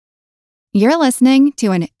You're listening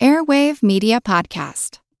to an Airwave Media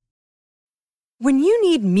Podcast. When you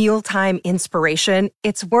need mealtime inspiration,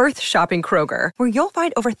 it's worth shopping Kroger, where you'll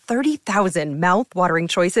find over 30,000 mouth-watering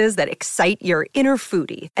choices that excite your inner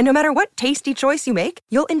foodie. And no matter what tasty choice you make,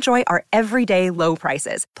 you'll enjoy our everyday low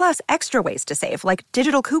prices, plus extra ways to save, like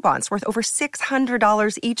digital coupons worth over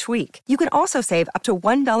 $600 each week. You can also save up to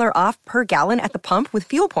 $1 off per gallon at the pump with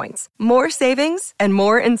fuel points. More savings and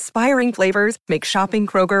more inspiring flavors make shopping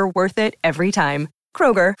Kroger worth it every time.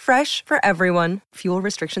 Kroger, fresh for everyone. Fuel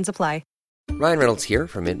restrictions apply. Ryan Reynolds here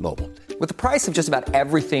from Mint Mobile. With the price of just about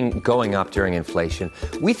everything going up during inflation,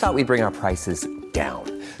 we thought we'd bring our prices down.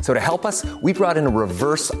 So to help us, we brought in a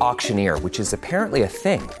reverse auctioneer, which is apparently a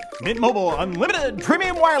thing. Mint Mobile Unlimited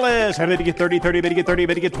Premium Wireless. How to get 30, 30, bit to get 30,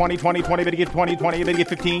 bit to get 20, 20, 20, bit to get 20, 20, bit to get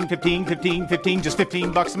 15, 15, 15, 15, just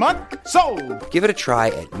 $15 a month? Sold! Give it a try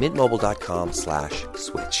at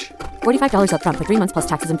mintmobile.com/switch. $45 up front for 3 months plus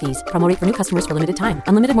taxes and fees. Promo rate for new customers for limited time.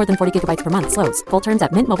 Unlimited more than 40 gigabytes per month. Slows full terms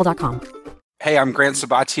at mintmobile.com. Hey, I'm Grant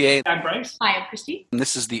Sabatier. I'm Bryce. Hi, I'm Christy. And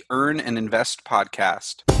this is the Earn and Invest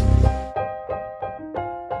podcast.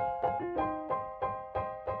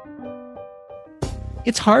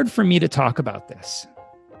 It's hard for me to talk about this.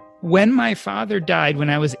 When my father died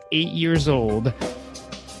when I was 8 years old,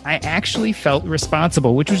 I actually felt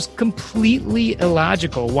responsible, which was completely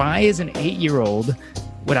illogical. Why, as an 8-year-old,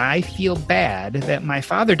 would I feel bad that my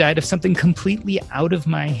father died of something completely out of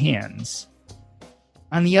my hands?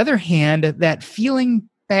 On the other hand, that feeling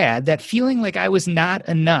bad, that feeling like I was not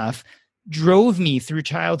enough, drove me through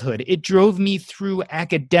childhood. It drove me through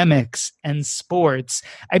academics and sports.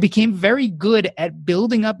 I became very good at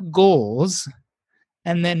building up goals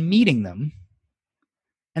and then meeting them,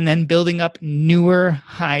 and then building up newer,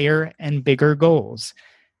 higher, and bigger goals.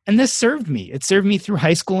 And this served me. It served me through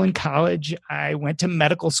high school and college. I went to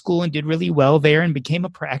medical school and did really well there and became a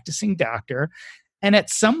practicing doctor. And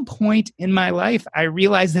at some point in my life, I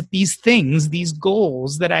realized that these things, these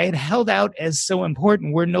goals that I had held out as so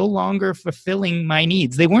important, were no longer fulfilling my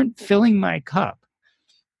needs. They weren't filling my cup.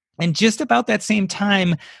 And just about that same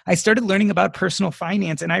time, I started learning about personal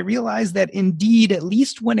finance. And I realized that indeed, at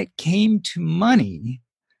least when it came to money,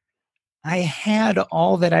 I had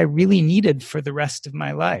all that I really needed for the rest of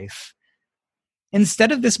my life.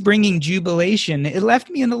 Instead of this bringing jubilation, it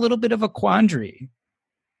left me in a little bit of a quandary.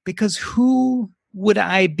 Because who would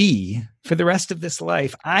I be for the rest of this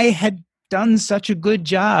life? I had done such a good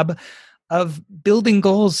job of building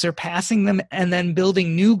goals, surpassing them, and then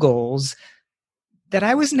building new goals that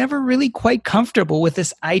I was never really quite comfortable with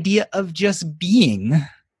this idea of just being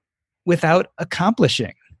without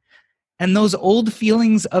accomplishing. And those old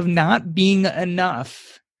feelings of not being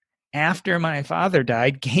enough after my father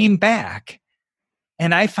died came back.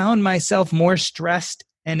 And I found myself more stressed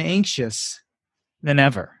and anxious than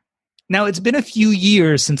ever. Now, it's been a few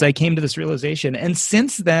years since I came to this realization. And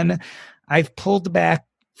since then, I've pulled back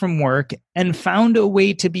from work and found a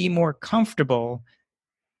way to be more comfortable,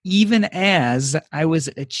 even as I was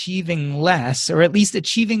achieving less, or at least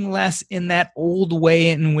achieving less in that old way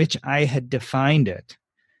in which I had defined it.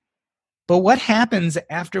 But what happens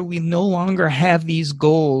after we no longer have these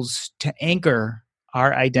goals to anchor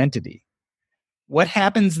our identity? What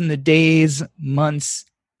happens in the days, months,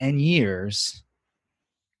 and years?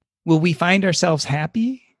 Will we find ourselves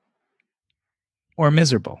happy or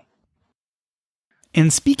miserable?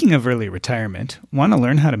 And speaking of early retirement, want to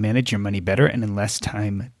learn how to manage your money better and in less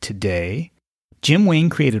time today? Jim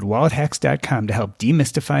Wayne created WalletHacks.com to help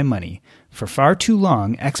demystify money. For far too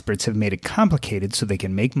long, experts have made it complicated so they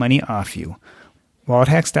can make money off you.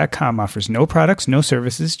 WalletHacks.com offers no products, no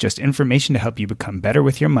services, just information to help you become better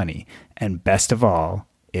with your money. And best of all,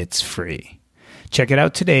 it's free. Check it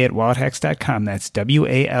out today at WalletHacks.com. That's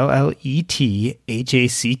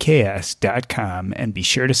WalletHacks.com. And be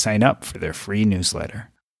sure to sign up for their free newsletter.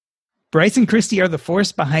 Bryce and Christy are the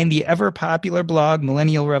force behind the ever-popular blog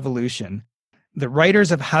Millennial Revolution, the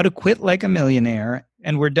writers of How to Quit Like a Millionaire,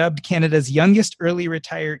 and were dubbed Canada's youngest early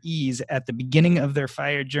retirees at the beginning of their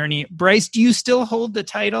FIRE journey. Bryce, do you still hold the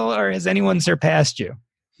title, or has anyone surpassed you?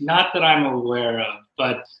 Not that I'm aware of,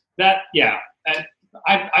 but that, yeah.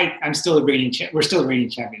 I'm still a reigning we're still a reigning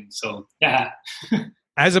champion, so yeah.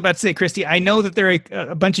 I was about to say, Christy, I know that there are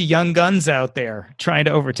a bunch of young guns out there trying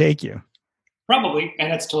to overtake you. Probably, and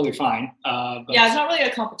that's totally fine. But yeah, it's not really a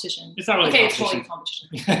competition. It's not really okay, a competition.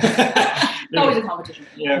 It's totally a competition. It's always a competition.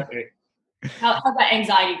 Yeah, okay. How's that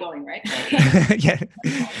anxiety going, right? Yeah.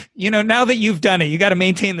 You know, now that you've done it, you got to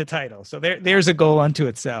maintain the title. So there's a goal unto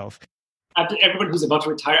itself. Everyone who's about to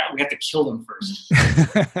retire, we have to kill them first.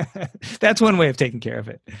 That's one way of taking care of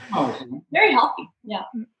it. Oh, very healthy. Yeah.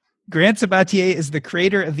 Grant Sabatier is the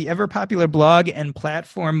creator of the ever-popular blog and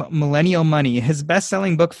platform Millennial Money. His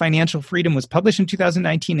best-selling book, Financial Freedom, was published in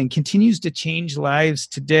 2019 and continues to change lives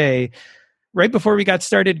today. Right before we got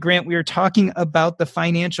started, Grant, we were talking about the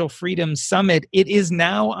Financial Freedom Summit. It is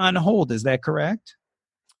now on hold. Is that correct?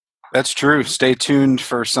 That's true. Stay tuned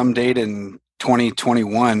for some date in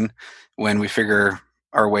 2021 when we figure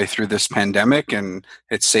our way through this pandemic and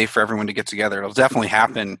it's safe for everyone to get together. It'll definitely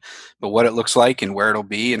happen, but what it looks like and where it'll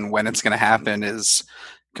be and when it's going to happen is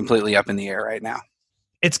completely up in the air right now.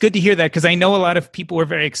 It's good to hear that because I know a lot of people were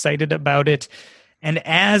very excited about it. And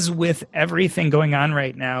as with everything going on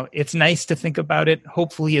right now, it's nice to think about it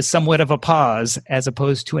hopefully as somewhat of a pause as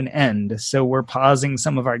opposed to an end. So we're pausing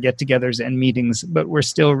some of our get-togethers and meetings, but we're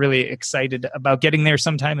still really excited about getting there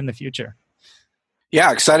sometime in the future.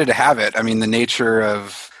 Yeah, excited to have it. I mean, the nature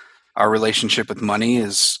of our relationship with money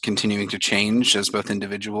is continuing to change as both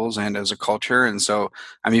individuals and as a culture. And so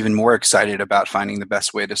I'm even more excited about finding the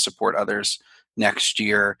best way to support others next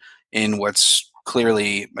year in what's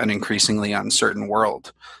clearly an increasingly uncertain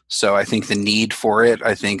world. So I think the need for it,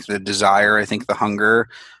 I think the desire, I think the hunger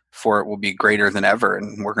for it will be greater than ever.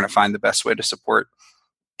 And we're going to find the best way to support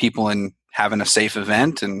people in having a safe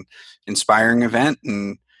event and inspiring event.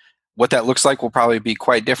 And what that looks like will probably be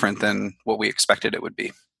quite different than what we expected it would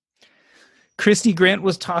be. Christy, Grant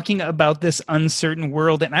was talking about this uncertain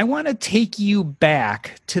world, and I want to take you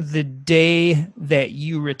back to the day that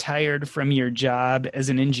you retired from your job as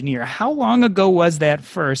an engineer. How long ago was that,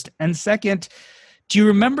 first? And second, do you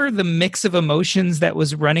remember the mix of emotions that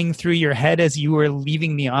was running through your head as you were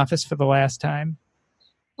leaving the office for the last time?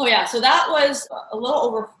 Oh yeah, so that was a little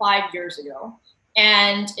over 5 years ago.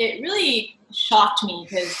 And it really shocked me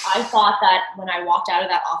because I thought that when I walked out of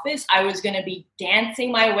that office, I was going to be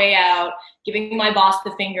dancing my way out, giving my boss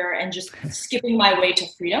the finger, and just skipping my way to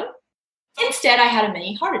freedom. Instead, I had a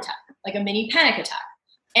mini heart attack, like a mini panic attack.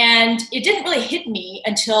 And it didn't really hit me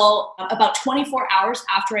until about 24 hours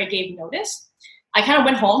after I gave notice. I kind of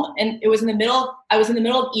went home and I was in the middle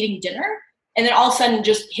of eating dinner. And then all of a sudden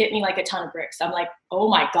just hit me like a ton of bricks. I'm like, oh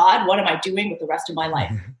my God, what am I doing with the rest of my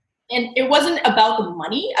life? And it wasn't about the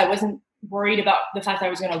money. I wasn't worried about the fact that I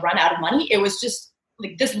was going to run out of money. It was just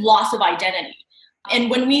like this loss of identity. And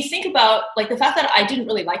when we think about like the fact that I didn't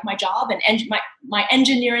really like my job and my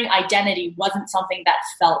engineering identity wasn't something that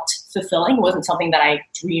felt fulfilling, wasn't something that I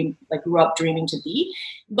grew up dreaming to be.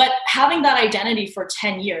 But having that identity for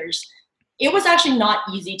 10 years, it was actually not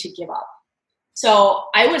easy to give up. So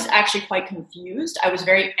I was actually quite confused. I was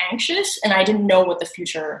very anxious and I didn't know what the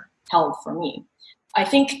future held for me. I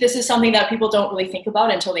think this is something that people don't really think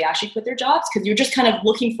about until they actually quit their jobs, because you're just kind of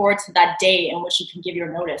looking forward to that day in which you can give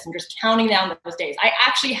your notice and just counting down those days. I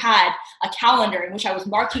actually had a calendar in which I was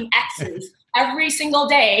marking X's every single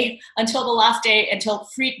day until the last day, until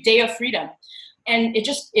day of freedom. And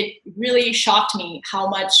it really shocked me how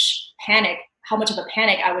much of a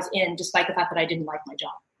panic I was in, despite the fact that I didn't like my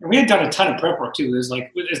job. And we had done a ton of prep work too.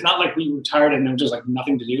 It's not like we retired and there was just like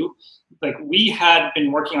nothing to do. Like we had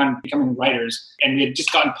been working on becoming writers, and we had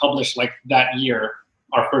just gotten published like that year,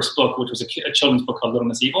 our first book, which was a children's book called Little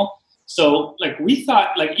Miss Evil. So like we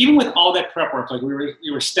thought, like even with all that prep work, like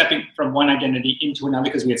we were stepping from one identity into another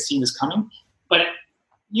because we had seen this coming. But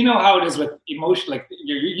you know how it is with emotion, like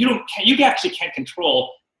you actually can't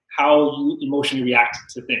control how you emotionally react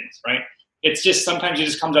to things, right? It's just sometimes it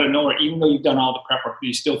just comes out of nowhere. Even though you've done all the prep work,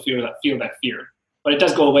 you still feel that fear. But it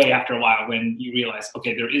does go away after a while when you realize,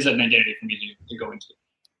 okay, there is an identity for me to go into.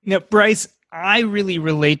 Now, Bryce, I really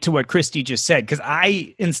relate to what Christy just said, because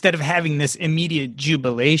I, instead of having this immediate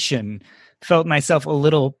jubilation, felt myself a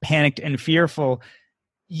little panicked and fearful.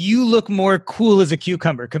 You look more cool as a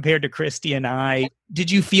cucumber compared to Christy and I.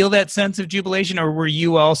 Did you feel that sense of jubilation, or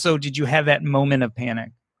did you have that moment of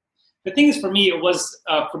panic? The thing is, for me, it was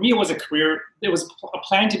a career. It was a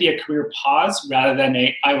plan to be a career pause rather than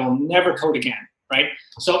I will never code again. Right.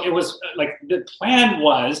 So it was like the plan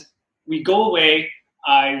was we go away.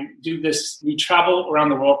 I do this. We travel around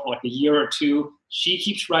the world for like a year or two. She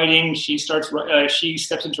keeps writing. She steps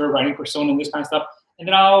into her writing persona and this kind of stuff. And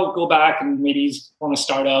then I'll go back and maybe form a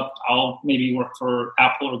startup. I'll maybe work for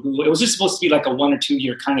Apple or Google. It was just supposed to be like a 1 or 2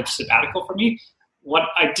 year kind of sabbatical for me. What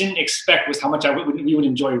I didn't expect was how much we would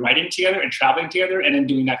enjoy writing together and traveling together and then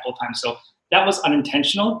doing that full time. So that was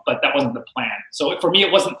unintentional, but that wasn't the plan. So for me,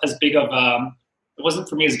 it wasn't as big of a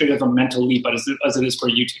mental leap as it is for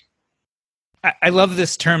you two. I love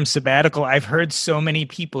this term sabbatical. I've heard so many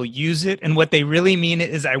people use it, and what they really mean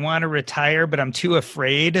is I want to retire, but I'm too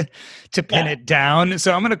afraid to pin it down.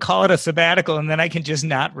 So I'm going to call it a sabbatical, and then I can just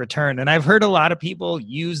not return. And I've heard a lot of people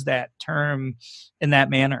use that term in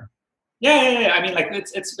that manner. Yeah. I mean, like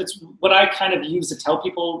it's what I kind of use to tell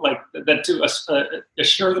people, like that, to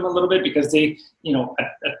assure them a little bit, because they, you know,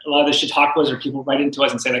 at a lot of the Chautauquas, or people write into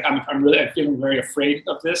us and say, like, I'm feeling very afraid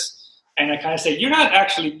of this. And I kind of say, you're not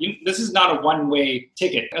actually, this is not a one-way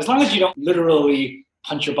ticket. As long as you don't literally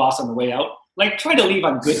punch your boss on the way out, like, try to leave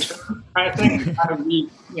on good terms, kind of thing. Kind of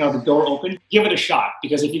leave, you know, the door open. Give it a shot,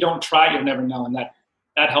 because if you don't try, you'll never know, and that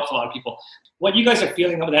helps a lot of people. What you guys are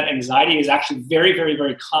feeling of that anxiety is actually very, very,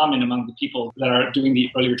 very common among the people that are doing the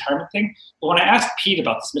early retirement thing. But when I asked Pete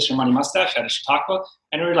about this Mr. Money Mustache at a Chautauqua,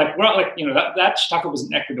 and we were like, you know, that Chautauqua was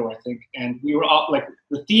in Ecuador, I think, and we were all like,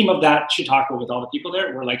 the theme of that Chautauqua with all the people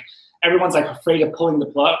there were like, everyone's like afraid of pulling the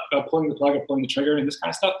plug or pulling the trigger and this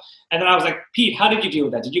kind of stuff. And then I was like, Pete, how did you deal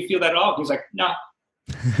with that? Did you feel that at all? He was like, no.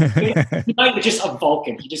 He's just a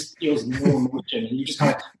Vulcan. He just feels no emotion. And you just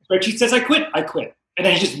kind of, where Pete says, I quit. And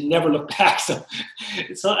then he just never looked back. So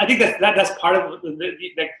I think that's part of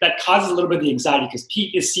that causes a little bit of the anxiety, because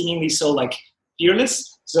Pete is seemingly so like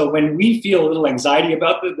fearless. So when we feel a little anxiety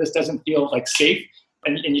about this doesn't feel like safe,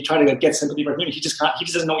 and you try to get sympathy from him, he just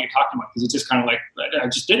doesn't know what you're talking about, because he's just kind of like, I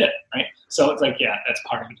just did it, right? So it's like, yeah, that's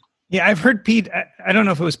part of it. Yeah, I've heard Pete, I don't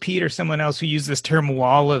know if it was Pete or someone else who used this term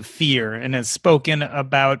wall of fear and has spoken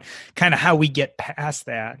about kind of how we get past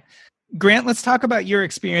that. Grant, let's talk about your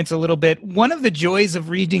experience a little bit. One of the joys of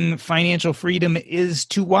reading Financial Freedom is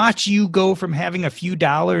to watch you go from having a few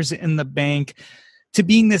dollars in the bank to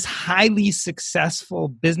being this highly successful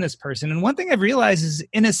business person. And one thing I've realized is,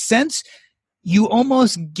 in a sense, you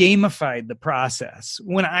almost gamified the process.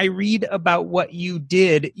 When I read about what you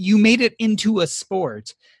did, you made it into a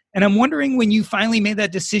sport. And I'm wondering, when you finally made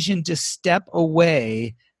that decision to step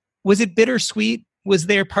away, was it bittersweet? Was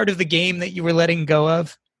there part of the game that you were letting go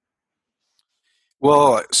of?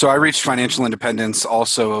 Well, so I reached financial independence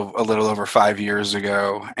also a little over 5 years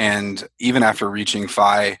ago. And even after reaching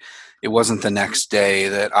FI, it wasn't the next day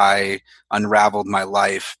that I unraveled my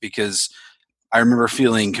life, because I remember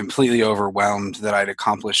feeling completely overwhelmed that I'd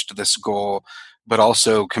accomplished this goal, but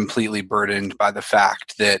also completely burdened by the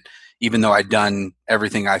fact that even though I'd done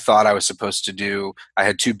everything I thought I was supposed to do, I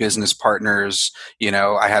had 2 business partners, you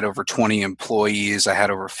know, I had over 20 employees, I had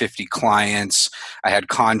over 50 clients, I had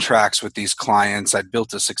contracts with these clients, I'd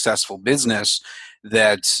built a successful business,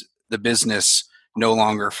 that the business no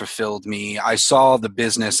longer fulfilled me. I saw the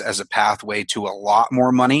business as a pathway to a lot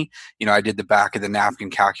more money. You know, I did the back of the napkin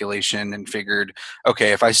calculation and figured,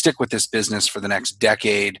 okay, if I stick with this business for the next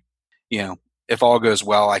decade, you know, if all goes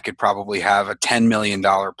well, I could probably have a $10 million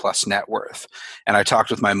plus net worth. And I talked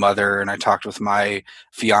with my mother and I talked with my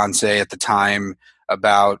fiance at the time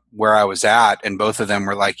about where I was at. And both of them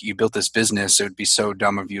were like, you built this business, it would be so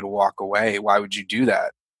dumb of you to walk away. Why would you do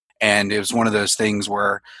that? And it was one of those things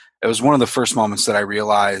where it was one of the first moments that I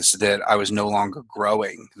realized that I was no longer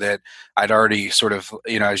growing, that I'd already sort of,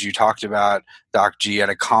 you know, as you talked about, Doc G, had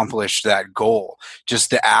accomplished that goal. Just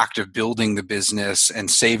the act of building the business and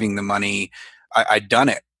saving the money, I'd done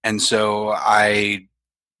it. And so I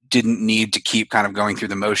didn't need to keep kind of going through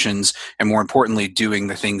the motions, and more importantly, doing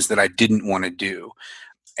the things that I didn't want to do.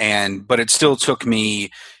 But it still took me,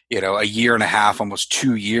 you know, a year and a half, almost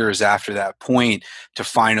 2 years after that point, to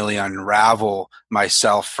finally unravel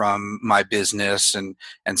myself from my business and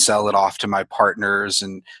sell it off to my partners,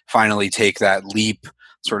 and finally take that leap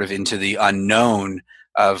sort of into the unknown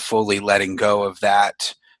of fully letting go of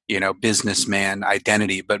that, you know, businessman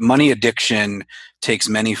identity. But money addiction takes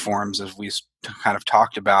many forms, as we kind of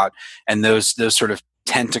talked about, and those sort of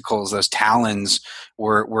tentacles, those talons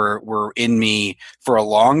were in me for a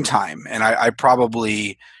long time. And I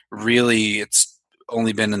probably really, it's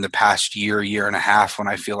only been in the past year and a half when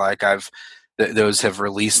I feel like those have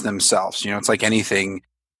released themselves. You know, it's like anything,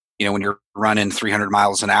 you know, when you're running 300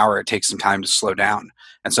 miles an hour, it takes some time to slow down.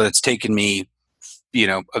 And so it's taken me, you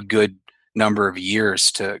know, a good number of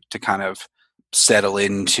years to kind of settle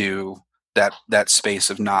into that space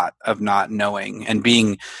of not knowing, and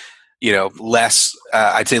being, you know, less,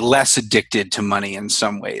 I'd say less addicted to money in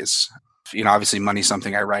some ways. You know, obviously money is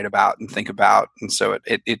something I write about and think about. And so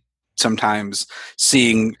it sometimes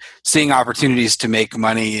seeing opportunities to make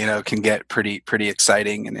money, you know, can get pretty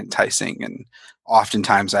exciting and enticing. And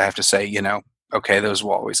oftentimes I have to say, you know, okay, those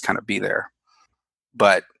will always kind of be there,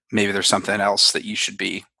 but maybe there's something else that you should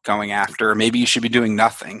be going after, or maybe you should be doing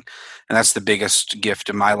nothing. And that's the biggest gift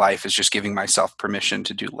of my life, is just giving myself permission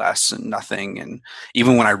to do less and nothing. And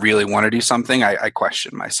even when I really want to do something, I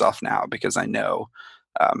question myself now, because I know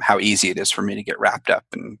how easy it is for me to get wrapped up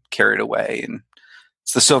and carried away. And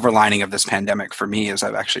it's the silver lining of this pandemic for me, is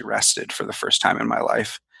I've actually rested for the first time in my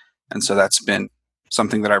life. And so that's been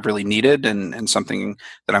something that I've really needed, and something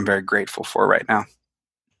that I'm very grateful for right now.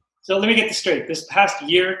 So let me get this straight. This past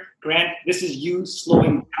year, Grant, this is you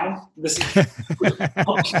slowing down. This is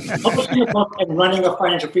publishing a book and running a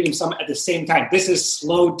Financial Freedom Summit at the same time. This is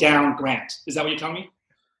slow down Grant. Is that what you're telling me?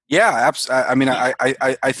 Yeah, absolutely. I mean,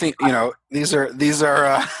 I think, these are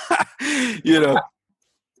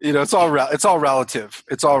it's all relative.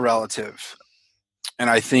 It's all relative. And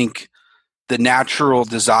I think the natural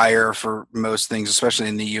desire for most things, especially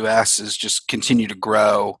in the US, is just continue to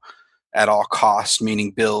grow at all costs,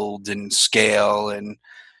 meaning build and scale. And,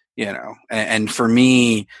 and for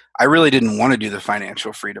me, I really didn't want to do the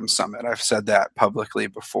Financial Freedom Summit. I've said that publicly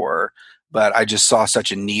before, but I just saw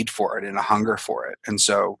such a need for it and a hunger for it. And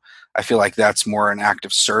so I feel like that's more an act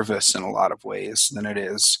of service in a lot of ways than it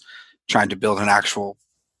is trying to build an actual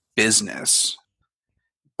business.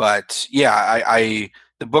 But yeah,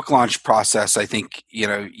 the book launch process, I think,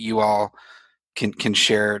 you all can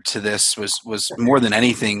share to this was more than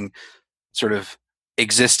anything sort of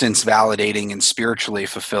existence validating and spiritually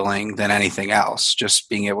fulfilling than anything else, just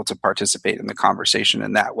being able to participate in the conversation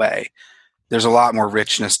in that way. There's a lot more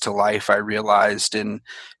richness to life, I realized, in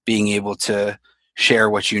being able to share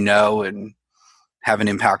what you know and have an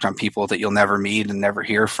impact on people that you'll never meet and never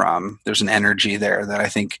hear from. There's an energy there that I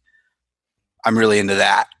think I'm really into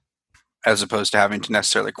that, as opposed to having to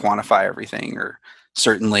necessarily quantify everything. Or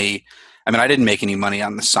certainly, I didn't make any money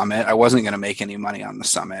on the summit. I wasn't going to make any money on the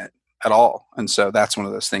summit at all. And so that's one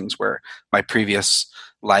of those things where my previous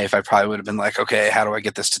life, I probably would have been like, okay, how do I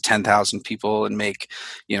get this to 10,000 people and make,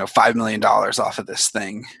 $5 million off of this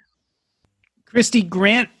thing? Christy,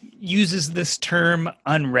 Grant uses this term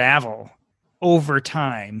unravel over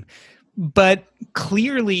time, but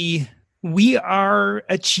clearly we are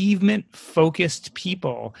achievement-focused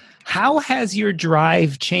people. How has your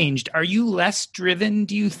drive changed? Are you less driven,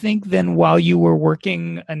 do you think, than while you were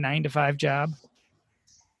working a 9-to-5 job?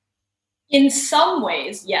 In some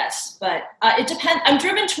ways, yes, but it depends. I'm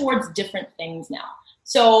driven towards different things now.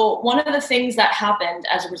 So one of the things that happened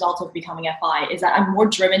as a result of becoming FI is that I'm more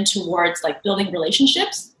driven towards building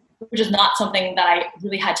relationships, which is not something that I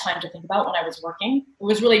really had time to think about when I was working. It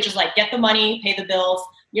was really just get the money, pay the bills.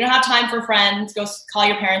 You don't have time for friends, go call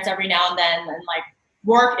your parents every now and then. And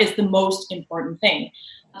work is the most important thing.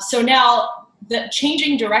 So now the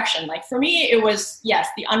changing direction, for me, it was, yes,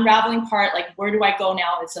 the unraveling part, where do I go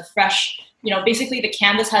now? It's a fresh, basically the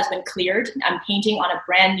canvas has been cleared. I'm painting on a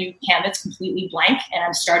brand new canvas, completely blank, and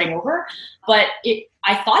I'm starting over. But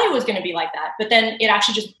I thought it was going to be like that, but then it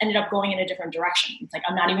actually just ended up going in a different direction. It's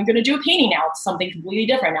I'm not even going to do a painting now. It's something completely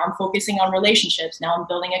different. Now I'm focusing on relationships. Now I'm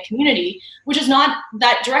building a community, which is not,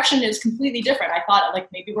 that direction is completely different. I thought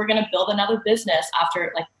maybe we're going to build another business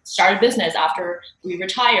after, start a business after we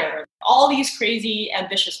retire. All these crazy,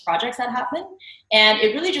 ambitious projects that happen. And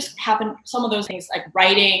it really just happened, some of those things like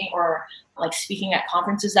writing or speaking at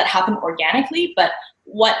conferences, that happen organically. But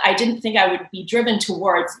what I didn't think I would be driven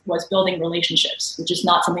towards was building relationships, which is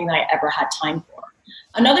not something that I ever had time for.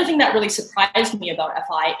 Another thing that really surprised me about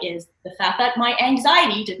FI is the fact that my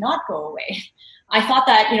anxiety did not go away. I thought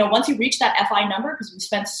that, once you reach that FI number, because we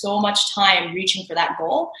spent so much time reaching for that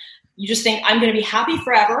goal, you just think, I'm going to be happy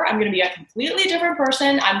forever. I'm going to be a completely different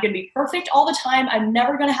person. I'm going to be perfect all the time. I'm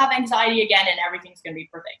never going to have anxiety again, and everything's going to be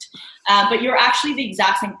perfect. But you're actually the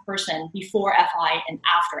exact same person before FI and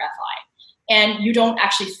after FI. And you don't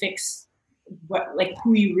actually fix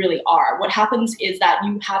who you really are. What happens is that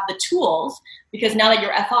you have the tools, because now that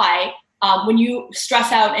you're FI, when you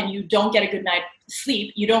stress out and you don't get a good night's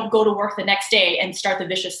sleep, you don't go to work the next day and start the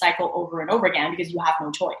vicious cycle over and over again, because you have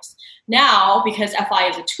no choice. Now, because FI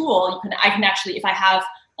is a tool, I can actually, if I have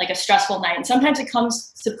a stressful night, and sometimes it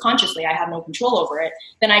comes subconsciously, I have no control over it,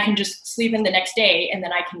 then I can just sleep in the next day, and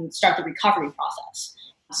then I can start the recovery process.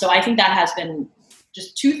 So I think that has been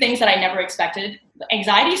just two things that I never expected. The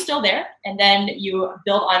anxiety is still there, and then you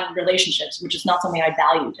build on relationships, which is not something I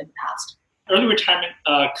valued in the past. Early retirement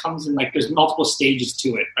comes in there's multiple stages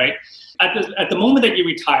to it, right? At the moment that you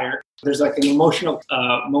retire, there's an emotional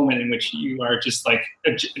moment in which you are just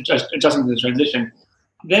adjusting to the transition.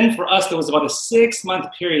 Then for us, there was about a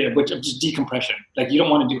 6-month period of just decompression. You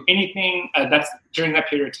don't want to do anything. That's during that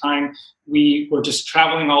period of time. We were just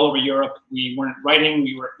traveling all over Europe. We weren't writing.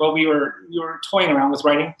 We were toying around with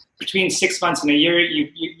writing. Between 6 months and a year,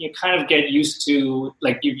 you kind of get used to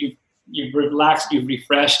you've relaxed, you've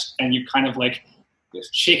refreshed, and you kind of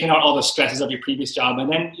shaken out all the stresses of your previous job.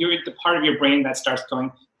 And then you're the part of your brain that starts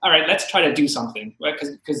going, all right, let's try to do something, right?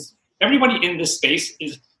 Because everybody in this space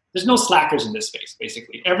there's no slackers in this space,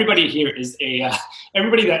 basically. Everybody here is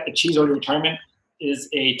everybody that achieves early retirement is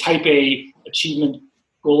a type A achievement,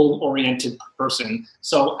 goal-oriented person.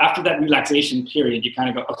 So after that relaxation period, you kind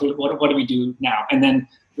of go, okay, what do we do now? And then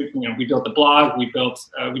we built the blog, we built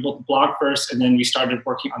the blog first, and then we started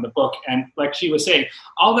working on the book. And like she was saying,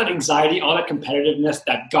 all that anxiety, all that competitiveness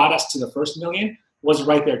that got us to the first million was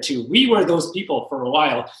right there too. We were those people for a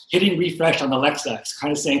while, hitting refresh on Alexa,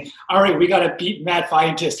 kind of saying, all right, we got to beat Mad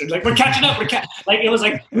Scientist. And like, we're catching up, like, it was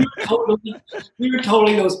like, we were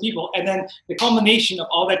totally those people. And then the culmination of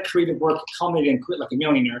all that creative work culminated in Quit Like a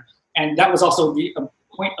Millionaire. And that was also the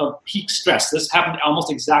point of peak stress. This happened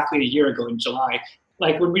almost exactly a year ago in July.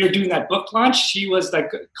 Like when we were doing that book launch, she was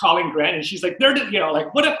like calling Grant and she's like,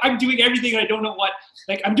 like, what if I'm doing everything and I don't know what,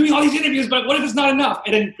 like I'm doing all these interviews, but what if it's not enough?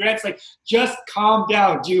 And then Grant's like, just calm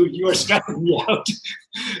down, dude, you are stressing me out.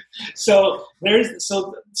 So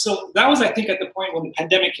that was, I think, at the point when the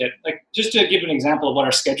pandemic hit. Like, just to give an example of what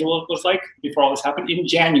our schedule was like before all this happened, in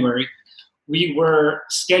January, we were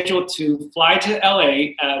scheduled to fly to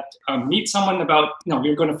LA, meet someone we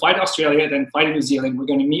were going to fly to Australia, then fly to New Zealand. We're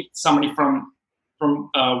going to meet somebody from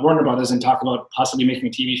Warner Brothers and talk about possibly making a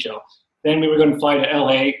TV show. Then we were going to fly to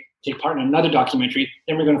LA, take part in another documentary.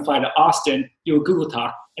 Then we're going to fly to Austin, do a Google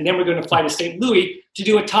Talk. And then we're going to fly to St. Louis to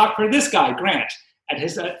do a talk for this guy, Grant, at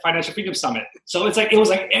his Financial Freedom Summit. So it was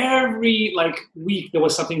like every week there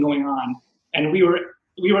was something going on. And we were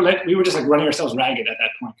just like running ourselves ragged at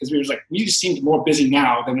that point, because we just seemed more busy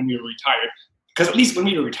now than when we were retired. Because at least when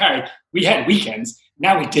we were retired, we had weekends.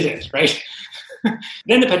 Now we didn't, right?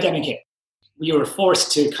 Then the pandemic hit. We were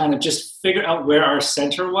forced to kind of just figure out where our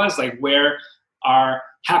center was, like where our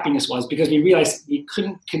happiness was, because we realized we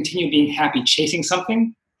couldn't continue being happy chasing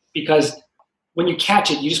something, because when you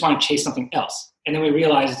catch it, you just want to chase something else. And then we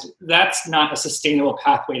realized that's not a sustainable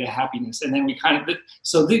pathway to happiness. And then we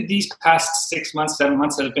these past 6 months, 7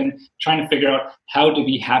 months have been trying to figure out how to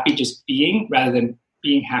be happy just being rather than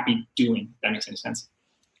being happy doing, if that makes any sense.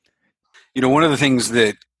 One of the things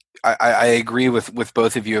that I agree with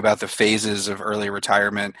both of you about the phases of early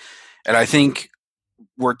retirement. And I think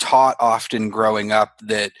we're taught often growing up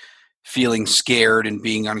that feeling scared and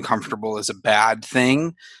being uncomfortable is a bad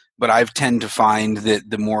thing. But I've tend to find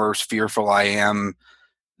that the more fearful I am,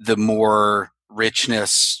 the more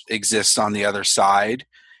richness exists on the other side.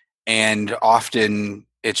 And often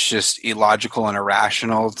it's just illogical and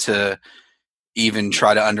irrational to even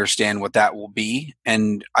try to understand what that will be.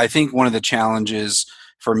 And I think one of the challenges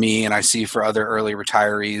for me, and I see for other early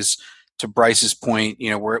retirees, to Bryce's point,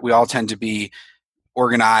 we all tend to be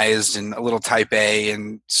organized and a little type A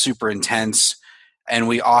and super intense. And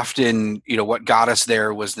we often, what got us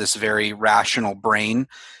there was this very rational brain,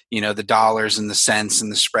 the dollars and the cents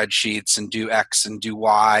and the spreadsheets and do X and do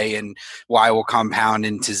Y and Y will compound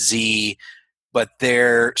into Z. But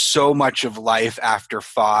so much of life after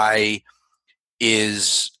FI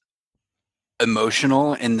is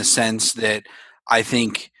emotional, in the sense that I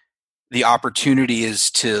think the opportunity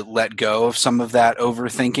is to let go of some of that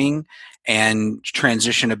overthinking and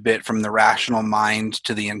transition a bit from the rational mind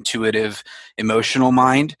to the intuitive, emotional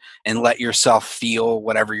mind, and let yourself feel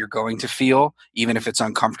whatever you're going to feel, even if it's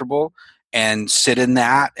uncomfortable, and sit in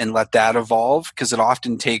that and let that evolve, because it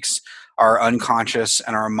often takes our unconscious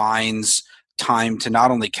and our minds time to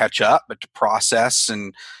not only catch up, but to process.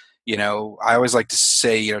 And I always like to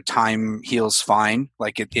say, time heals fine,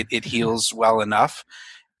 like it heals well enough.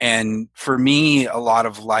 And for me, a lot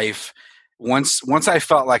of life, once I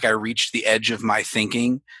felt like I reached the edge of my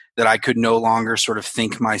thinking, that I could no longer sort of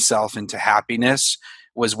think myself into happiness,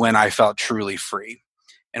 was when I felt truly free.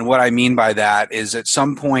 And what I mean by that is, at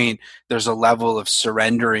some point, there's a level of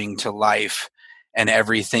surrendering to life and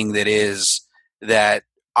everything that is, that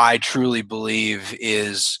I truly believe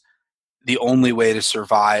is the only way to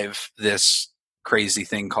survive this crazy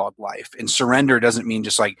thing called life. And surrender doesn't mean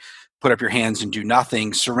just like put up your hands and do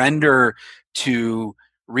nothing. Surrender to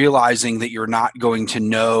realizing that you're not going to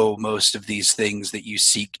know most of these things that you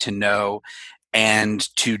seek to know,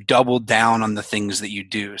 and to double down on the things that you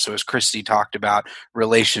do. So as Christy talked about,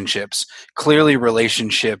 relationships, clearly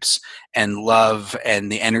relationships and love and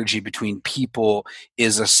the energy between people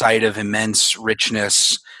is a site of immense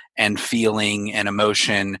richness and feeling and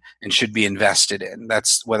emotion, and should be invested in.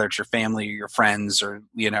 That's whether it's your family or your friends, or,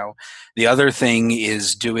 the other thing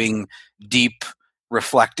is doing deep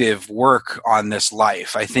reflective work on this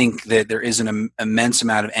life. I think that there is an immense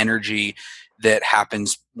amount of energy that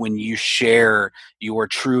happens when you share your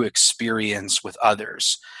true experience with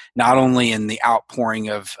others, not only in the outpouring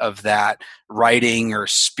of that writing or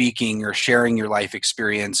speaking or sharing your life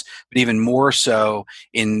experience, but even more so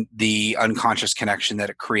in the unconscious connection that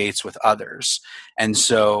it creates with others. And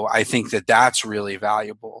so I think that that's really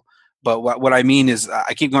valuable. But what I mean is,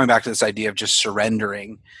 I keep going back to this idea of just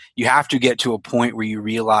surrendering. You have to get to a point where you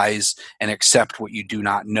realize and accept what you do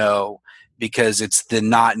not know, because it's the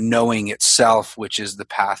not knowing itself, which is the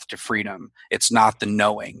path to freedom. It's not the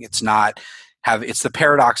knowing. It's the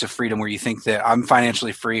paradox of freedom where you think that I'm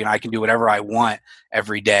financially free and I can do whatever I want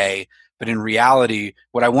every day. But in reality,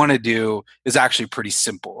 what I want to do is actually pretty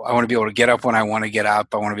simple. I want to be able to get up when I want to get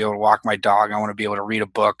up. I want to be able to walk my dog. I want to be able to read a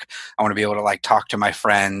book. I want to be able to like talk to my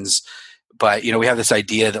friends. But, we have this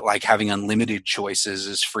idea that like having unlimited choices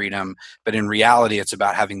is freedom. But in reality, it's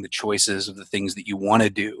about having the choices of the things that you want to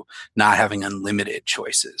do, not having unlimited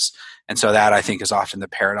choices. And so that, I think, is often the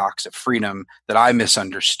paradox of freedom that I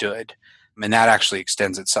misunderstood. And that actually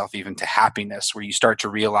extends itself even to happiness, where you start to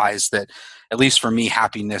realize that, at least for me,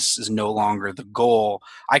 happiness is no longer the goal.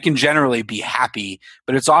 I can generally be happy,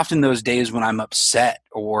 but it's often those days when I'm upset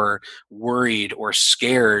or worried or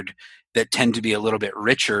scared that tend to be a little bit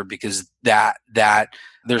richer, because that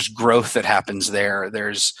there's growth that happens there.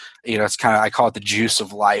 There's, it's kind of, I call it the juice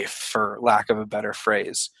of life, for lack of a better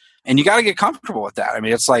phrase. And you got to get comfortable with that. I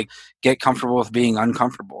mean, it's like, get comfortable with being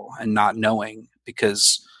uncomfortable and not knowing,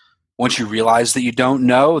 because once you realize that you don't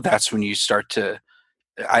know, that's when you start to,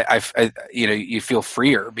 you feel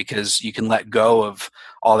freer, because you can let go of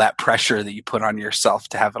all that pressure that you put on yourself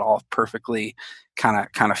to have it all perfectly kind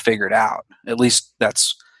of figured out. At least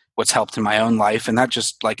that's what's helped in my own life. And that,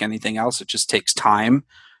 just like anything else, it just takes time,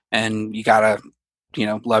 and you gotta,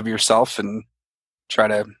 love yourself and try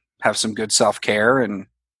to have some good self-care, and,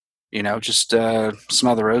 just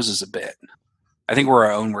smell the roses a bit. I think we're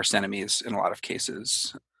our own worst enemies in a lot of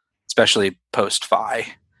cases, especially post-FI.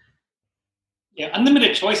 Yeah,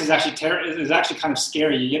 unlimited choice is actually kind of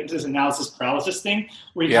scary. You get this analysis paralysis thing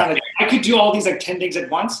where you kind of, I could do all these like 10 things at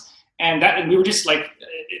once, and we were just like,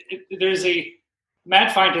 there's a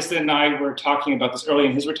Matt Feintest and I were talking about this early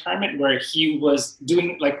in his retirement, where he was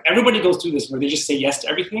doing, like, everybody goes through this where they just say yes to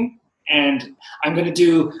everything. And I'm going to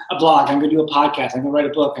do a blog, I'm going to do a podcast, I'm going to write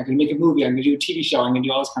a book, I'm going to make a movie, I'm going to do a TV show, I'm going to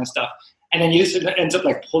do all this kind of stuff. And then it ends up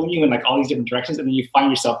like pulling you in like all these different directions, and then you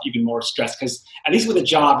find yourself even more stressed, because at least with a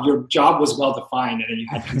job, your job was well defined and then you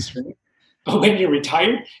had constraints. But when you're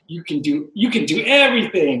retired, you can do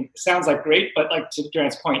everything. Sounds like great, but like to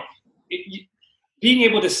Grant's point, being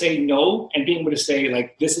able to say no and being able to say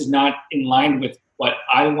like, this is not in line with what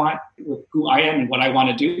I want, with who I am and what I want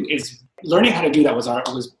to do, is learning how to do that was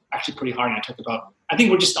actually pretty hard. And I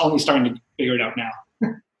think we're just only starting to figure it out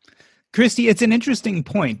now. Christy, it's an interesting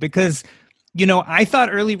point, because, I thought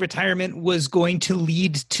early retirement was going to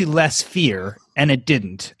lead to less fear, and it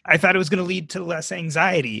didn't. I thought it was going to lead to less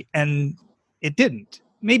anxiety, and it didn't.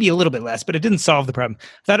 Maybe a little bit less, but it didn't solve the problem. I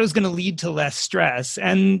thought it was going to lead to less stress.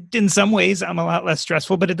 And in some ways, I'm a lot less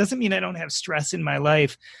stressful, but it doesn't mean I don't have stress in my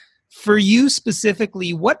life. For you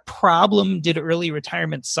specifically, what problem did early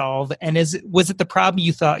retirement solve? And was it the problem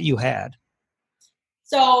you thought you had?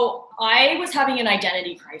 So I was having an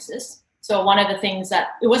identity crisis. So one of the things that,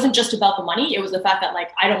 it wasn't just about the money, it was the fact that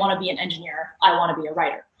like, I don't want to be an engineer, I want to be a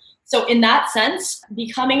writer. So in that sense,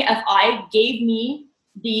 becoming FI gave me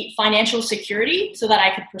the financial security so that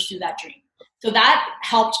I could pursue that dream. So that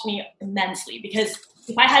helped me immensely, because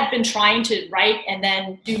if I had been trying to write and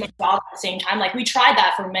then do my job at the same time, like we tried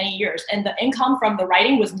that for many years, and the income from the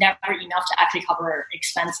writing was never enough to actually cover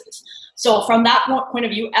expenses. So from that point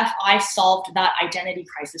of view, FI solved that identity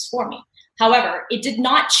crisis for me. However, it did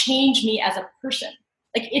not change me as a person.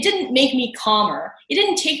 Like, it didn't make me calmer. It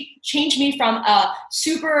didn't change me from a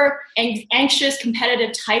super anxious,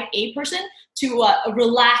 competitive type A person to a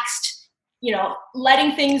relaxed,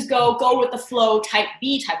 letting things go with the flow type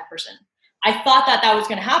B type of person. I thought that was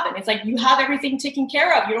going to happen. It's like, you have everything taken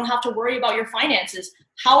care of. You don't have to worry about your finances.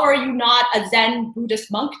 How are you not a Zen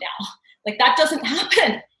Buddhist monk now? Like, that doesn't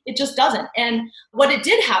happen. It just doesn't. And what it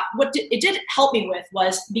did help me with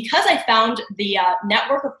was, because I found the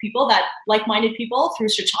network of people, that like-minded people through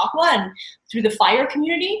Chautauqua and through the FIRE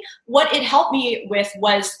community, what it helped me with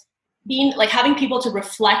was having people to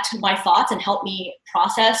reflect my thoughts and help me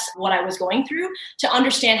process what I was going through, to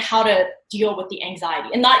understand how to deal with the anxiety,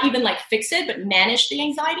 and not even like fix it, but manage the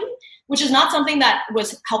anxiety, which is not something that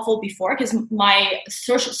was helpful before, because my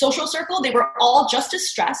social circle, they were all just as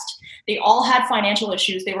stressed. They all had financial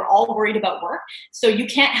issues. They were all worried about work. So you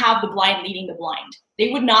can't have the blind leading the blind. They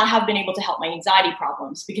would not have been able to help my anxiety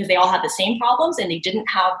problems, because they all had the same problems and they didn't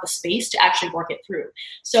have the space to actually work it through.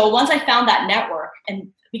 So once I found that network,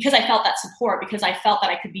 and because I felt that support, because I felt that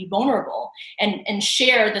I could be vulnerable and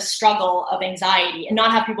share the struggle of anxiety, and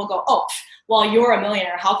not have people go, oh, well, you're a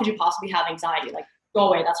millionaire, how could you possibly have anxiety? Like, go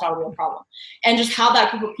away, that's not a real problem. And just have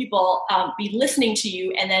that group of people be listening to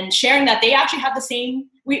you, and then sharing that they actually have the same,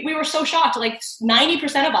 we were so shocked, like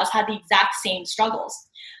 90% of us had the exact same struggles.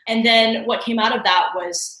 And then what came out of that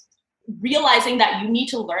was realizing that you need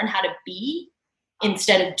to learn how to be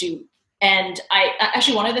instead of do. And I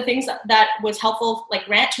actually, one of the things that was helpful, like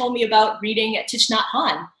Grant told me about reading Thich Nhat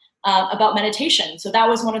Hanh about meditation. So that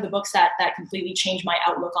was one of the books that completely changed my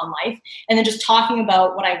outlook on life. And then just talking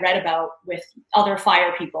about what I read about with other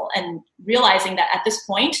FIRE people and realizing that at this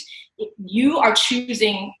point, you are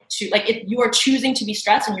choosing to be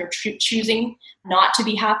stressed and you're choosing not to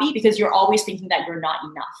be happy because you're always thinking that you're not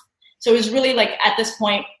enough. So it was really like at this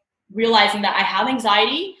point, realizing that I have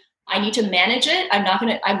anxiety, I need to manage it.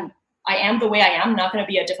 I am the way I am. I'm not going to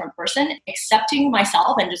be a different person, accepting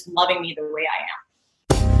myself and just loving me the way I am.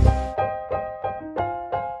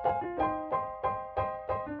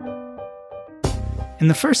 In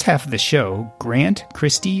the first half of the show, Grant,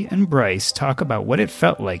 Christy, and Bryce talk about what it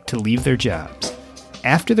felt like to leave their jobs.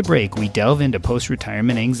 After the break, we delve into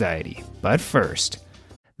post-retirement anxiety. But first,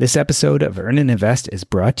 this episode of Earn and Invest is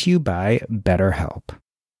brought to you by BetterHelp.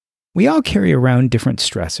 We all carry around different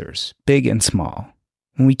stressors, big and small.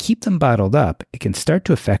 When we keep them bottled up, it can start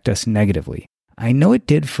to affect us negatively. I know it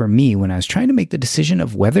did for me when I was trying to make the decision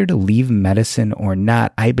of whether to leave medicine or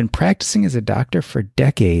not. I had been practicing as a doctor for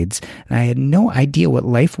decades, and I had no idea what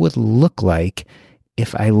life would look like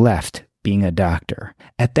if I left being a doctor.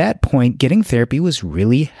 At that point, getting therapy was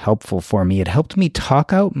really helpful for me. It helped me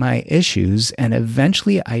talk out my issues, and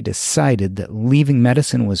eventually I decided that leaving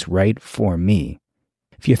medicine was right for me.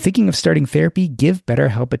 If you're thinking of starting therapy, give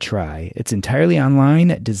BetterHelp a try. It's entirely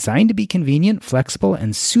online, designed to be convenient, flexible,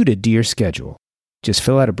 and suited to your schedule. Just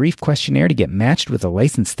fill out a brief questionnaire to get matched with a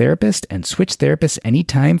licensed therapist and switch therapists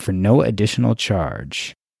anytime for no additional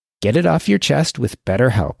charge. Get it off your chest with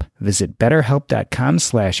BetterHelp. Visit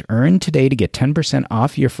betterhelp.com/earn today to get 10%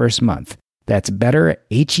 off your first month. That's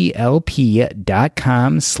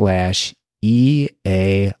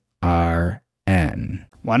betterhelp.com/EARN.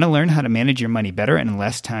 Want to learn how to manage your money better in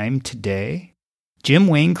less time today? Jim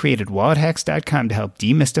Wayne created WalletHacks.com to help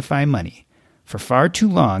demystify money. For far too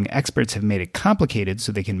long, experts have made it complicated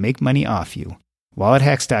so they can make money off you.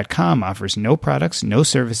 WalletHacks.com offers no products, no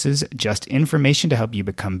services, just information to help you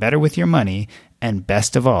become better with your money, and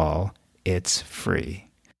best of all, it's free.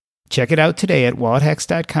 Check it out today at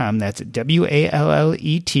WalletHacks.com, that's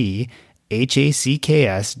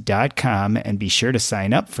WalletHacks.com, and be sure to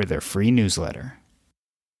sign up for their free newsletter.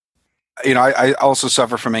 You know, I also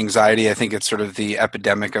suffer from anxiety. I think it's sort of the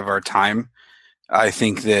epidemic of our time. I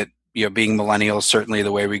think that, you know, being millennials, certainly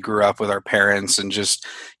the way we grew up with our parents, and just,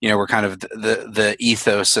 you know, we're kind of the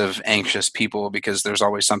ethos of anxious people because there's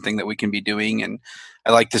always something that we can be doing. And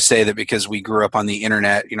I like to say that because we grew up on the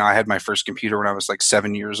internet, you know, I had my first computer when I was like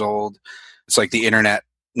 7 years old. It's like the internet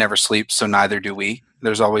never sleeps, so neither do we.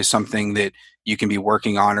 There's always something that you can be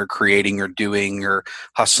working on or creating or doing or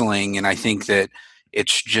hustling. And I think that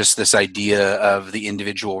it's just this idea of the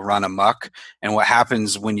individual run amok. And what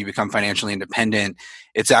happens when you become financially independent,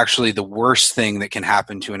 it's actually the worst thing that can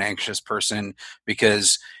happen to an anxious person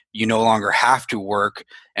because you no longer have to work,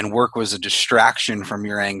 and work was a distraction from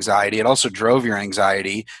your anxiety. It also drove your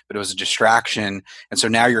anxiety, but it was a distraction. And so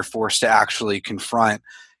now you're forced to actually confront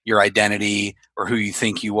your identity or who you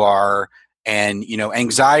think you are. And, you know,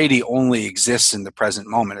 anxiety only exists in the present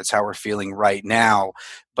moment. It's how we're feeling right now.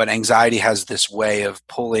 But anxiety has this way of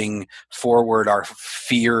pulling forward our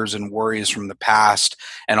fears and worries from the past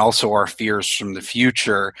and also our fears from the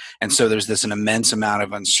future. And so there's an immense amount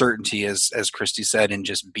of uncertainty, as Christy said, in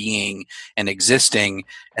just being and existing.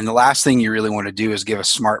 And the last thing you really want to do is give a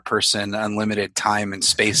smart person unlimited time and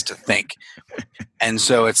space to think. And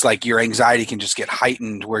so it's like your anxiety can just get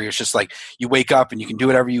heightened where it's just like you wake up and you can do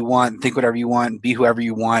whatever you want, and think whatever you want, and be whoever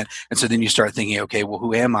you want. And so then you start thinking, okay, well,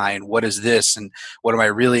 who am I, and what is this, and what am I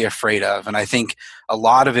really afraid of? And I think a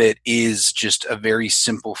lot of it is just a very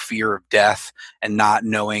simple fear of death and not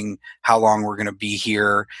knowing how long we're going to be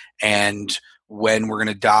here and when we're going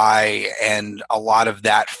to die. And a lot of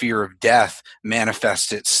that fear of death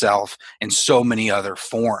manifests itself in so many other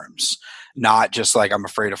forms. Not just like I'm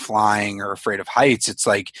afraid of flying or afraid of heights. It's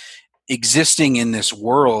like existing in this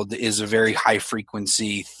world is a very high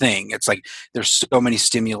frequency thing. It's like there's so many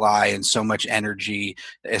stimuli and so much energy,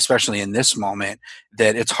 especially in this moment,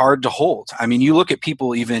 that it's hard to hold. I mean, you look at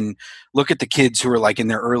people, even look at the kids who are like in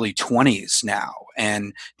their early 20s now,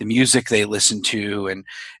 and the music they listen to, and,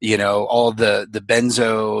 you know, all the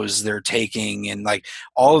benzos they're taking, and like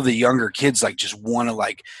all of the younger kids like just want to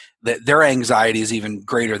like, their anxiety is even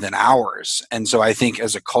greater than ours. And so I think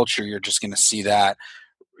as a culture, you're just going to see that,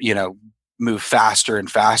 you know, move faster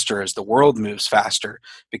and faster as the world moves faster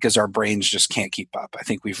because our brains just can't keep up. I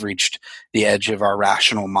think we've reached the edge of our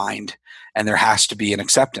rational mind, and there has to be an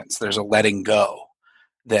acceptance. There's a letting go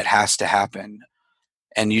that has to happen.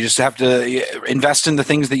 And you just have to invest in the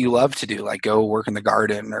things that you love to do, like go work in the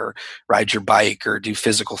garden or ride your bike or do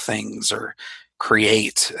physical things or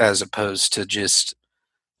create, as opposed to just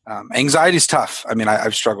anxiety is tough. I mean,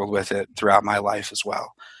 I've struggled with it throughout my life as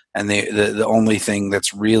well. And the only thing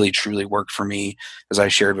that's really truly worked for me, as I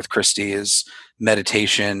shared with Christy, is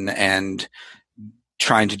meditation and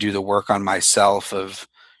trying to do the work on myself of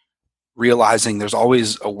realizing there's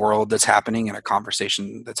always a world that's happening and a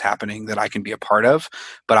conversation that's happening that I can be a part of,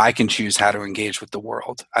 but I can choose how to engage with the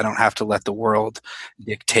world. I don't have to let the world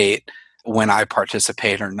dictate when I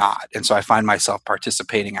participate or not. And so I find myself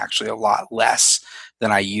participating actually a lot less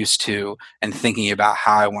than I used to, and thinking about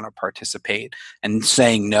how I want to participate. And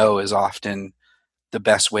saying no is often the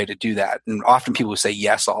best way to do that. And often people who say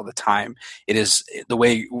yes all the time, it is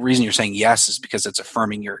reason you're saying yes is because it's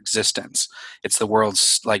affirming your existence. It's the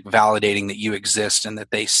world's like validating that you exist and that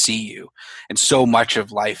they see you. And so much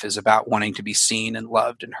of life is about wanting to be seen and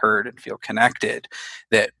loved and heard and feel connected,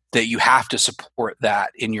 that you have to support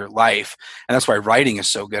that in your life. And that's why writing is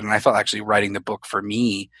so good. And I felt actually writing the book for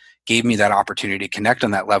me gave me that opportunity to connect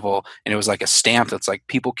on that level. And it was like a stamp that's like,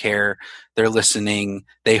 people care, they're listening,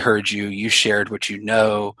 they heard you, you shared what you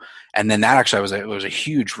know. And then that actually it was a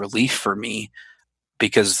huge relief for me,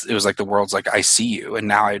 because it was like the world's like, I see you. And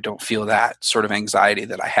now I don't feel that sort of anxiety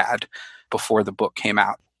that I had before the book came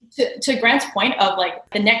out. To Grant's point of like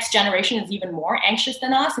the next generation is even more anxious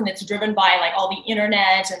than us, and it's driven by like all the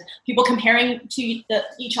internet and people comparing to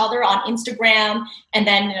each other on Instagram and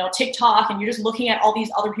then TikTok, and you're just looking at all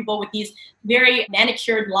these other people with these very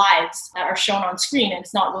manicured lives that are shown on screen, and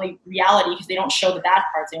it's not really reality because they don't show the bad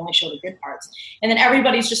parts, they only show the good parts. And then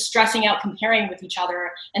everybody's just stressing out, comparing with each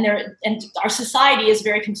other, and our society is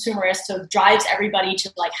very consumerist, so it drives everybody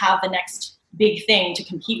to like have the next big thing to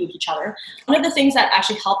compete with each other. One of the things that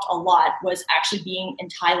actually helped a lot was actually being in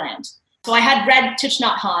Thailand. So I had read Thich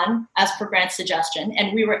Nhat Hanh as per Grant's suggestion,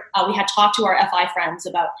 and we had talked to our FI friends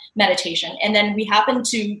about meditation, and then we happened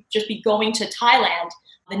to just be going to Thailand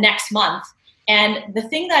the next month. And the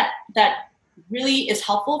thing that really is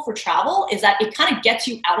helpful for travel is that it kind of gets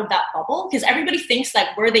you out of that bubble, because everybody thinks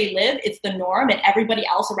that where they live it's the norm and everybody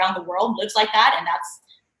else around the world lives like that, and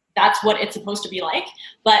that's what it's supposed to be like.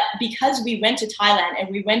 But because we went to Thailand and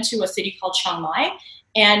we went to a city called Chiang Mai,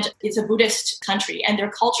 and it's a Buddhist country, and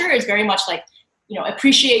their culture is very much like,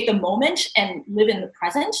 appreciate the moment and live in the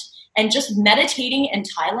present. And just meditating in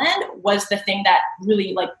Thailand was the thing that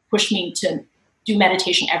really like pushed me to do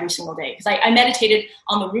meditation every single day. Because I meditated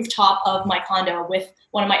on the rooftop of my condo with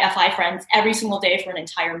one of my FI friends every single day for an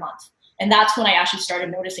entire month. And that's when I actually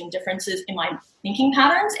started noticing differences in my thinking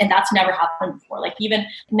patterns. And that's never happened before. Like even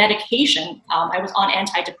medication, I was on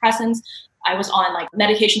antidepressants. I was on like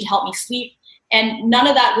medication to help me sleep. And none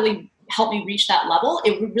of that really helped me reach that level.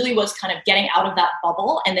 It really was kind of getting out of that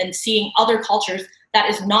bubble and then seeing other cultures that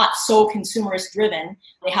is not so consumerist driven.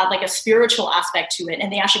 They had like a spiritual aspect to it.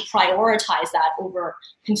 And they actually prioritize that over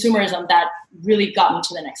consumerism. That really got me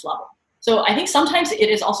to the next level. So I think sometimes it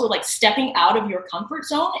is also like stepping out of your comfort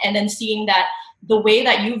zone and then seeing that the way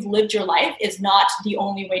that you've lived your life is not the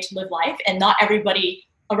only way to live life, and not everybody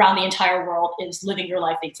around the entire world is living your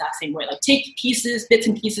life the exact same way. Like take bits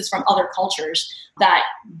and pieces from other cultures that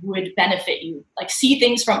would benefit you, like see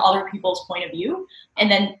things from other people's point of view.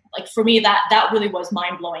 And then like for me, that really was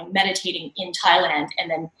mind blowing, meditating in Thailand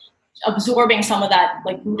and then absorbing some of that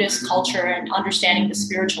like Buddhist culture and understanding the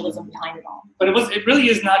spiritualism behind it all. But it really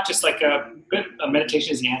is not just like a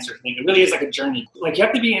meditation is the answer thing. It really is like a journey. Like you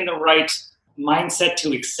have to be in the right mindset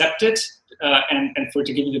to accept it and for it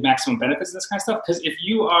to give you the maximum benefits and this kind of stuff. Because if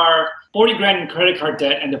you are 40 grand in credit card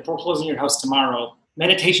debt and they're foreclosing your house tomorrow,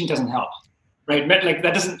 meditation doesn't help, right? Like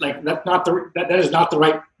that doesn't like that is not the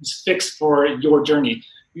right fix for your journey.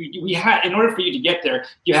 In order for you to get there,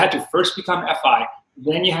 you had to first become FI.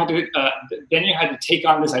 Then you had to take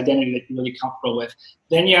on this identity that you're really comfortable with.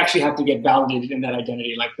 Then you actually have to get validated in that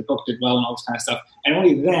identity, like the book did well and all this kind of stuff. And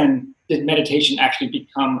only then did meditation actually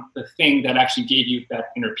become the thing that actually gave you that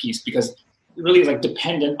inner peace, because it really is like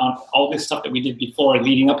dependent on all this stuff that we did before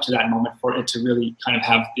leading up to that moment for it to really kind of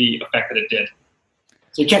have the effect that it did.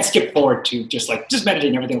 So you can't skip forward to just meditate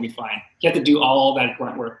and everything will be fine. You have to do all that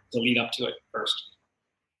grunt work to lead up to it first.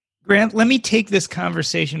 Grant, let me take this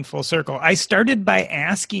conversation full circle. I started by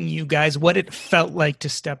asking you guys what it felt like to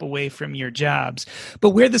step away from your jobs.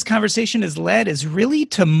 But where this conversation has led is really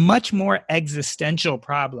to much more existential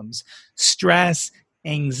problems. Stress,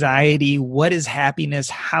 anxiety, what is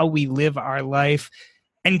happiness, how we live our life.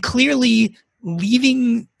 And clearly,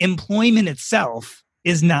 leaving employment itself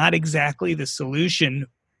is not exactly the solution.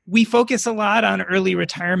 We focus a lot on early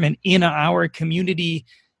retirement in our community.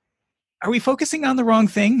 are we focusing on the wrong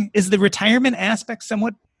thing? Is the retirement aspect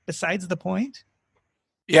somewhat besides the point?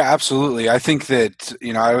 Yeah, absolutely. I think that,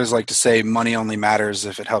 I always like to say money only matters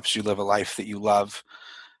if it helps you live a life that you love.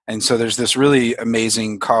 And so there's this really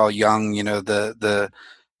amazing Carl Jung, the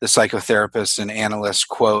psychotherapist and analyst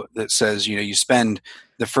quote that says, you spend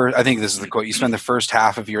I think this is the quote, you spend the first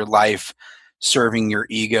half of your life serving your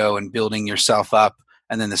ego and building yourself up,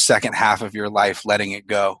 and then the second half of your life letting it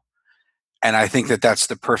go. And I think that that's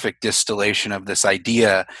the perfect distillation of this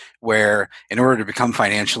idea where in order to become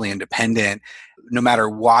financially independent, no matter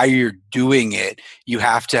why you're doing it, you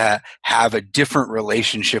have to have a different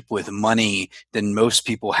relationship with money than most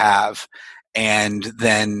people have. And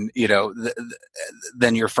then,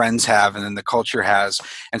 than your friends have, and then the culture has.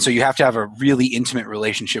 And so you have to have a really intimate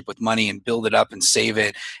relationship with money and build it up and save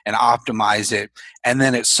it and optimize it. And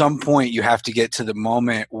then at some point you have to get to the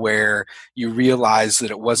moment where you realize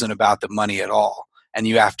that it wasn't about the money at all. And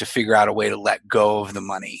you have to figure out a way to let go of the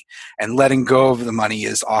money. And letting go of the money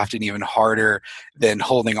is often even harder than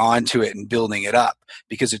holding on to it and building it up,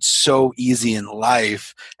 because it's so easy in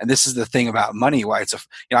life. And this is the thing about money, why it's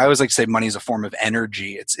I always like to say money is a form of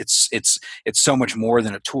energy. It's so much more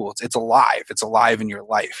than a tool. It's alive. It's alive in your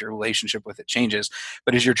life. Your relationship with it changes.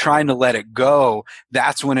 But as you're trying to let it go,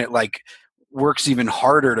 that's when it works even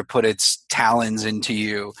harder to put its talons into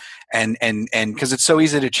you, and because it's so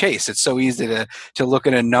easy to chase. It's so easy to look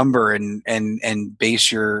at a number and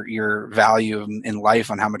base your value in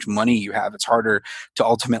life on how much money you have. It's harder to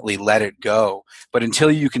ultimately let it go. But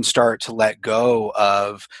until you can start to let go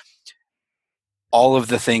of all of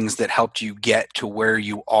the things that helped you get to where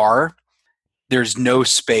you are, there's no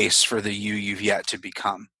space for the you've yet to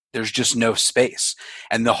become. There's just no space.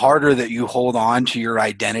 And the harder that you hold on to your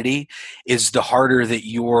identity is the harder that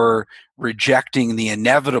you're rejecting the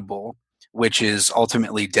inevitable, which is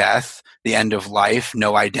ultimately death, the end of life,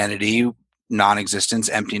 no identity, non-existence,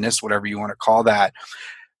 emptiness, whatever you want to call that.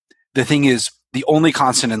 The thing is, the only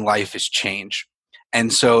constant in life is change.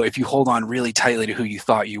 And so if you hold on really tightly to who you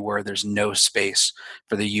thought you were, there's no space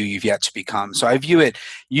for the you've yet to become. So I view it,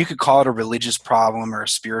 you could call it a religious problem or a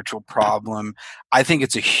spiritual problem. I think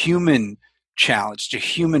it's a human challenge, it's a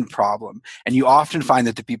human problem. And you often find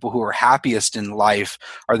that the people who are happiest in life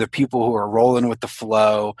are the people who are rolling with the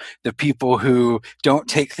flow, the people who don't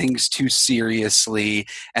take things too seriously,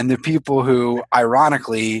 and the people who,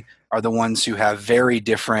 ironically, are the ones who have very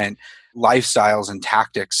different lifestyles and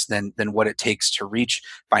tactics than what it takes to reach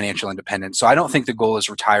financial independence. So I don't think the goal is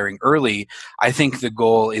retiring early. I think the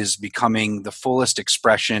goal is becoming the fullest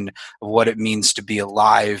expression of what it means to be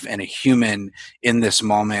alive and a human in this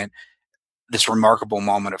moment, this remarkable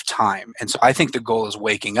moment of time. And so I think the goal is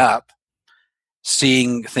waking up,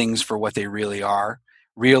 seeing things for what they really are,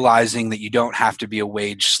 realizing that you don't have to be a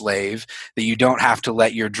wage slave, that you don't have to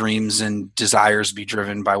let your dreams and desires be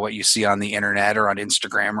driven by what you see on the internet or on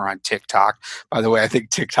Instagram or on TikTok. By the way, I think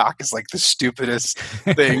TikTok is like the stupidest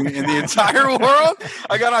thing in the entire world.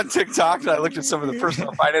 I got on TikTok and I looked at some of the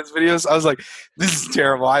personal finance videos. I was like, this is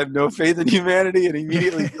terrible. I have no faith in humanity, and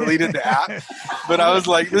immediately deleted the app. But I was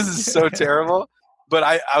like, this is so terrible. But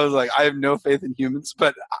I was like, I have no faith in humans.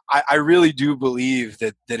 But I really do believe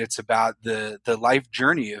that it's about the life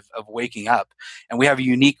journey of waking up. And we have a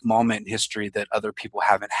unique moment in history that other people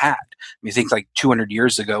haven't had. I mean, think like 200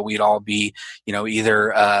 years ago, we'd all be,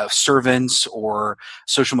 either servants, or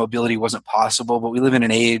social mobility wasn't possible. But we live in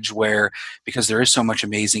an age where, because there is so much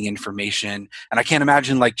amazing information, and I can't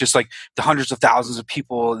imagine just the hundreds of thousands of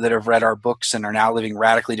people that have read our books and are now living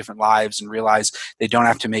radically different lives and realize they don't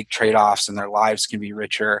have to make trade-offs and their lives can be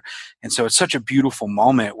richer. And so it's such a beautiful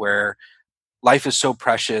moment where life is so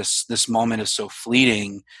precious. This moment is so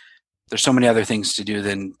fleeting. There's so many other things to do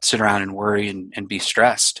than sit around and worry and be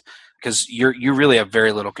stressed, because you really have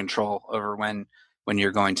very little control over when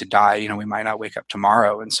you're going to die. We might not wake up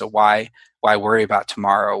tomorrow. And so why worry about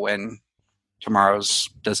tomorrow when tomorrow's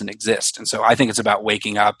doesn't exist? And so I think it's about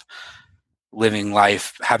waking up, living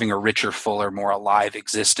life, having a richer, fuller, more alive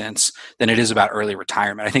existence than it is about early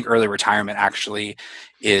retirement. I think early retirement actually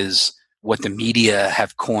is what the media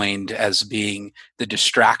have coined as being the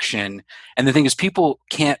distraction. And the thing is, people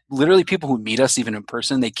who meet us even in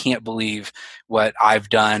person, they can't believe what I've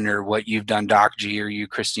done or what you've done, Doc G, or you,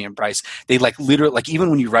 Christy and Bryce. They literally, even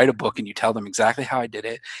when you write a book and you tell them exactly how I did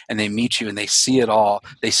it and they meet you and they see it all,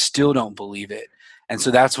 they still don't believe it. And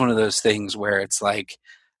so that's one of those things where it's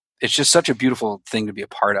it's just such a beautiful thing to be a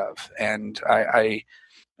part of. And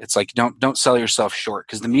it's like, don't sell yourself short,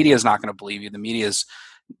 because the media is not going to believe you. The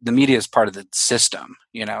media is part of the system.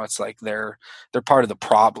 It's like they're part of the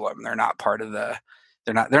problem. They're not part of the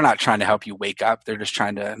they're not trying to help you wake up. They're just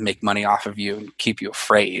trying to make money off of you and keep you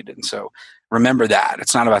afraid. And so remember that.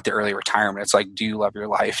 It's not about the early retirement. It's like, do you love your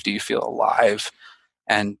life? Do you feel alive?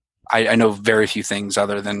 And I know very few things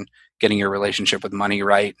other than getting your relationship with money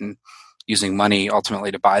right and using money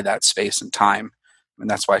ultimately to buy that space and time. And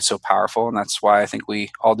that's why it's so powerful. And that's why I think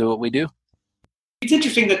we all do what we do. It's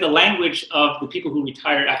interesting that the language of the people who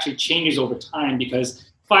retire actually changes over time,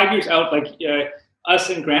 because 5 years out, like us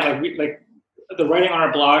and Grant, like the writing on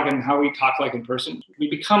our blog and how we talk like in person, we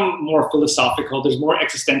become more philosophical. There's more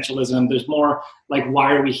existentialism. There's more like,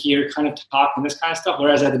 why are we here kind of talk and this kind of stuff.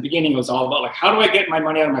 Whereas at the beginning, it was all about like, how do I get my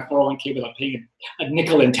money out of my 401k without paying a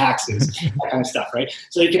nickel in taxes, that kind of stuff, right?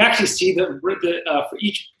 So you can actually see for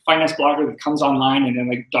each finance blogger that comes online and then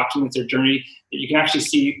like documents their journey, that you can actually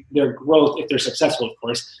see their growth, if they're successful, of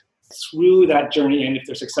course, through that journey, and if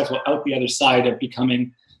they're successful out the other side of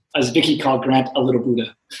becoming, as Vicky called Grant, a little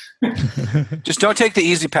Buddha. Just don't take the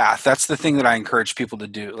easy path. That's the thing that I encourage people to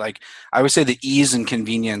do. Like I would say the ease and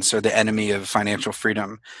convenience are the enemy of financial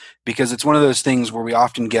freedom, because it's one of those things where we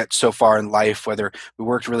often get so far in life, whether we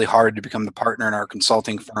worked really hard to become the partner in our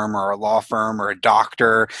consulting firm or a law firm or a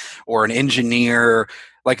doctor or an engineer.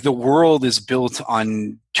 Like the world is built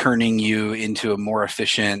on turning you into a more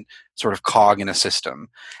efficient sort of cog in a system.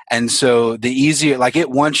 And so the easier, like it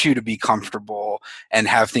wants you to be comfortable and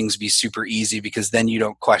have things be super easy, because then you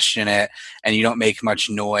don't question it and you don't make much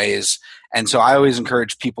noise. And so I always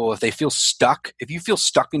encourage people, if they feel stuck, if you feel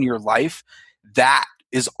stuck in your life, that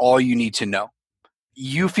is all you need to know.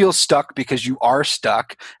 You feel stuck because you are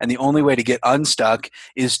stuck. And the only way to get unstuck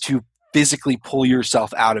is to physically pull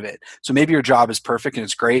yourself out of it. So maybe your job is perfect and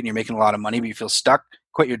it's great and you're making a lot of money, but you feel stuck,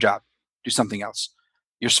 quit your job, do something else.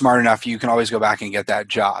 You're smart enough, you can always go back and get that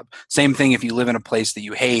job. Same thing if you live in a place that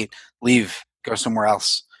you hate, leave, go somewhere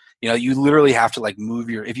else. You know, you literally have to like move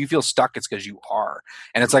if you feel stuck, it's because you are.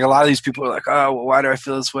 And it's like a lot of these people are like, oh, well, why do I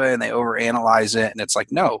feel this way? And they overanalyze it. And it's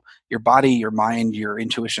like, no, your body, your mind, your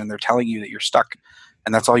intuition, they're telling you that you're stuck.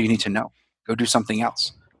 And that's all you need to know. Go do something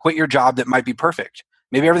else. Quit your job that might be perfect.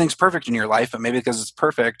 Maybe everything's perfect in your life, but maybe because it's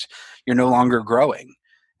perfect, you're no longer growing.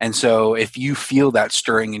 And so if you feel that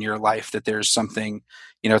stirring in your life, that there's something,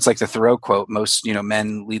 you know, it's like the Thoreau quote, most, you know,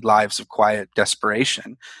 men lead lives of quiet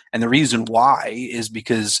desperation. And the reason why is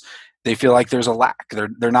because they feel like there's a lack.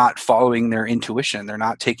 They're not following their intuition. They're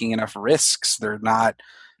not taking enough risks. They're not,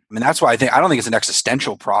 I mean, that's why I don't think it's an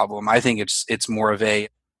existential problem. I think it's more of a,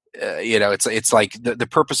 you know, it's like the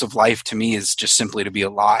purpose of life to me is just simply to be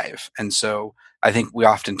alive. And so I think we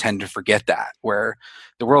often tend to forget that, where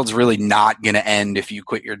the world's really not going to end if you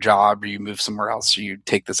quit your job or you move somewhere else or you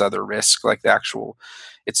take this other risk. Like the actual,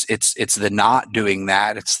 it's the not doing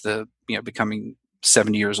that. It's the, you know, becoming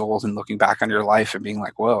 70 years old and looking back on your life and being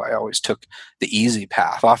like, whoa, I always took the easy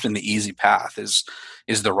path. Often the easy path is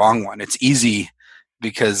the wrong one. It's easy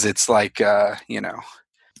because it's like, you know,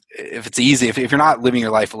 if it's easy, if you're not living your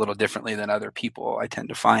life a little differently than other people, I tend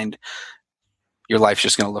to find your life's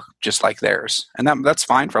just going to look just like theirs. And that's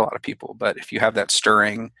fine for a lot of people. But if you have that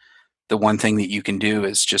stirring, the one thing that you can do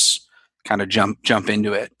is just kind of jump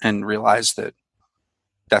into it and realize that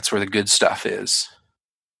that's where the good stuff is.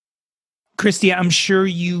 Christy, I'm sure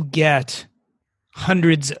you get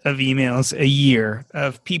hundreds of emails a year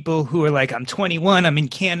of people who are like, I'm 21, I'm in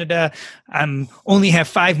Canada, I'm only have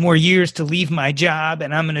 5 more years to leave my job,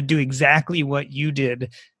 and I'm going to do exactly what you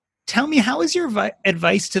did. Tell me, how has your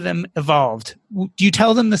advice to them evolved? Do you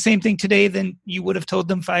tell them the same thing today than you would have told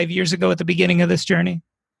them 5 years ago at the beginning of this journey?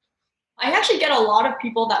 I actually get a lot of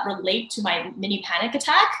people that relate to my mini panic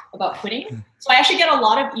attack about quitting. So I actually get a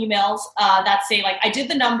lot of emails that say like, I did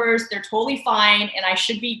the numbers, they're totally fine, and I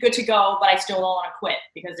should be good to go, but I still don't want to quit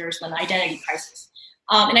because there's an identity crisis.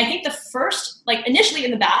 And I think the first, like initially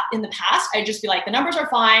in the past, I'd just be like, the numbers are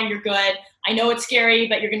fine, you're good. I know it's scary,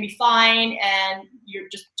 but you're going to be fine, and you're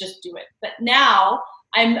just do it. But now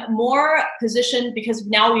I'm more positioned, because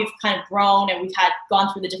now we've kind of grown and we've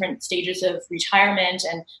gone through the different stages of retirement,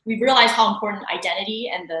 and we've realized how important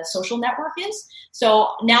identity and the social network is.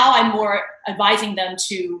 So now I'm more advising them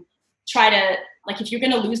to try to, like, if you're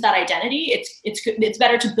going to lose that identity, it's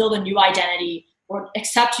better to build a new identity or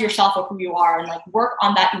accept yourself for who you are, and like work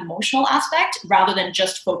on that emotional aspect rather than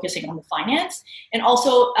just focusing on the finance. And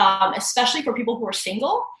also, especially for people who are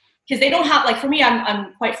single, because they don't have, like for me,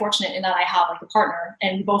 I'm quite fortunate in that I have like a partner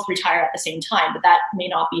and we both retire at the same time, but that may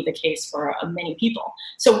not be the case for many people.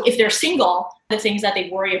 So if they're single, the things that they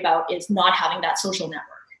worry about is not having that social network.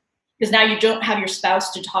 Because now you don't have your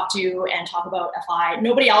spouse to talk to and talk about FI.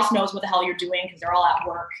 Nobody else knows what the hell you're doing because they're all at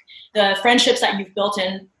work. The friendships that you've built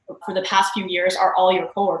in for the past few years are all your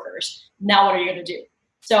coworkers. Now what are you going to do?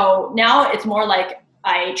 So now it's more like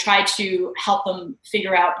I try to help them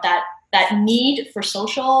figure out that need for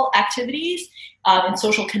social activities and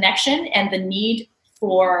social connection, and the need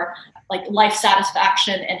for like life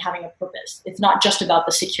satisfaction and having a purpose. It's not just about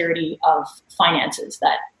the security of finances.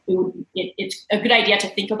 That it's a good idea to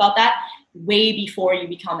think about that way before you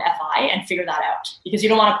become FI and figure that out, because you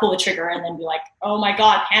don't want to pull the trigger and then be like, oh my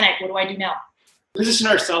God, panic. What do I do now? Position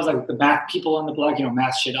ourselves like the math people on the blog,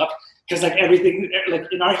 math shit up. Because like everything, like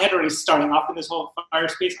in our head already starting off in this whole fire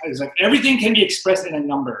space, I was like, everything can be expressed in a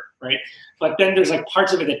number, right? But then there's like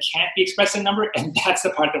parts of it that can't be expressed in a number. And that's the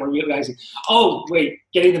part that we're realizing, oh, wait,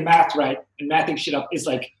 getting the math right and mathing shit up is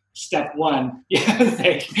like step one.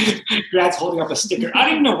 Like, Grant's holding up a sticker. I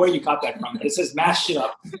don't even know where you got that from. It says math shit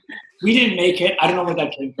up. We didn't make it. I don't know where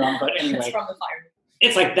that came from, but anyway. It's from the fire.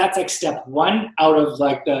 It's like, that's like step one out of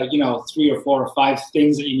like the, 3 or 4 or 5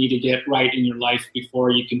 things that you need to get right in your life before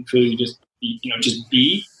you can truly just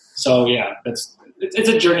be. So yeah, it's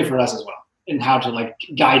a journey for us as well, in how to like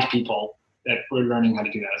guide people that we're learning how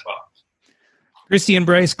to do that as well. Christy and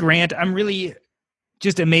Bryce, Grant, I'm really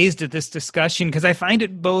just amazed at this discussion because I find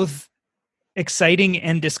it both exciting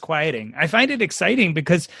and disquieting. I find it exciting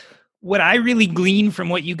because what I really glean from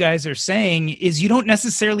what you guys are saying is you don't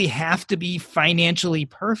necessarily have to be financially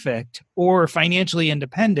perfect or financially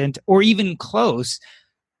independent or even close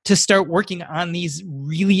to start working on these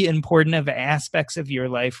really important aspects of your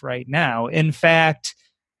life right now. In fact,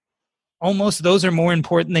 almost those are more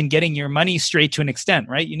important than getting your money straight to an extent,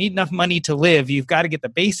 right? You need enough money to live. You've got to get the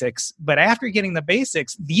basics. But after getting the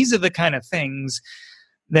basics, these are the kind of things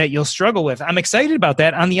that you'll struggle with. I'm excited about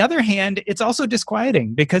that. On the other hand, it's also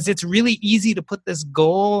disquieting because it's really easy to put this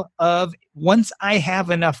goal of once I have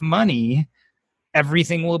enough money,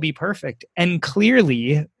 everything will be perfect. And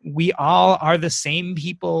clearly, we all are the same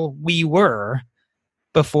people we were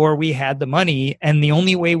before we had the money. And the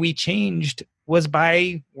only way we changed was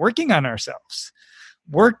by working on ourselves.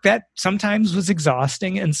 Work that sometimes was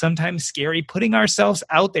exhausting and sometimes scary, putting ourselves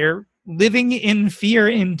out there, living in fear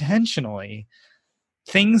intentionally.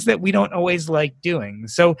 Things that we don't always like doing.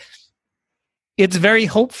 So it's very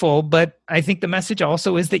hopeful, but I think the message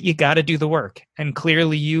also is that you got to do the work. And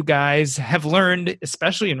clearly you guys have learned,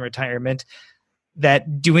 especially in retirement,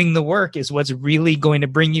 that doing the work is what's really going to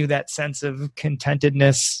bring you that sense of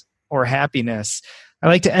contentedness or happiness. I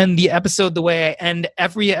like to end the episode the way I end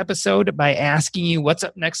every episode by asking you what's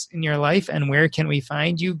up next in your life and where can we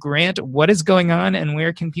find you? Grant, what is going on and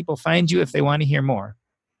where can people find you if they want to hear more?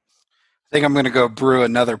 I think I'm going to go brew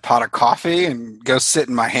another pot of coffee and go sit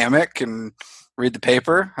in my hammock and read the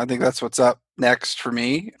paper. I think that's what's up next for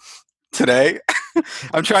me today.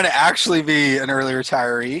 I'm trying to actually be an early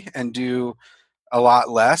retiree and do a lot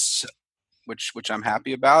less, which I'm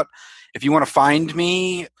happy about. If you want to find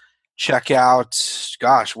me, check out,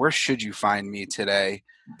 where should you find me today?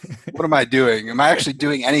 What am I doing? Am I actually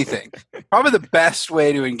doing anything? Probably the best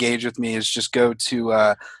way to engage with me is just go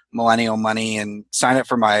to Millennial Money and sign up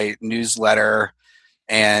for my newsletter.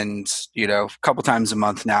 And, a couple times a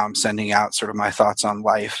month now, I'm sending out sort of my thoughts on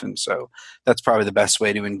life. And so that's probably the best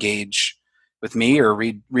way to engage with me, or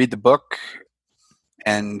read the book.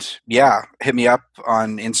 And yeah, hit me up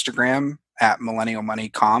on Instagram at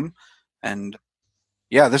millennialmoneycom. And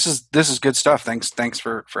yeah, this is good stuff. Thanks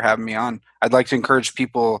for having me on. I'd like to encourage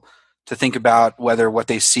people to think about whether what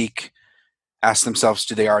they seek, ask themselves,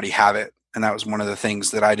 do they already have it? And that was one of the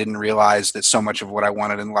things that I didn't realize, that so much of what I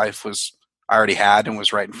wanted in life was I already had and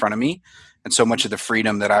was right in front of me. And so much of the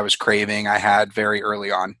freedom that I was craving, I had very early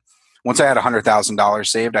on. Once I had $100,000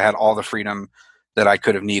 saved, I had all the freedom that I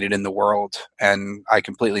could have needed in the world. And I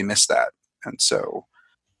completely missed that. And so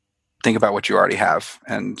think about what you already have,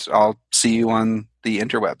 and I'll see you on the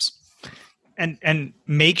interwebs. And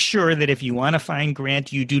make sure that if you want to find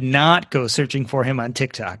Grant, you do not go searching for him on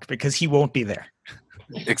TikTok, because he won't be there.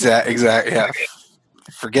 Exactly. Yeah.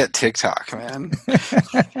 Forget TikTok, man.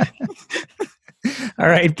 All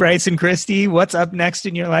right, Bryce and Christy, what's up next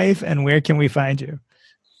in your life and where can we find you?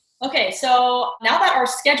 Okay, so now that our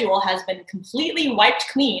schedule has been completely wiped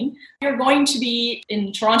clean, we're going to be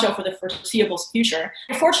in Toronto for the foreseeable future.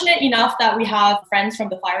 We're fortunate enough that we have friends from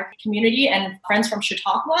the FIRE community and friends from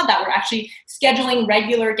Chautauqua that we're actually scheduling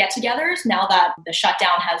regular get-togethers now that the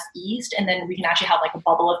shutdown has eased, and then we can actually have like a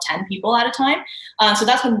bubble of 10 people at a time. So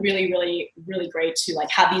that's been really, really, really great to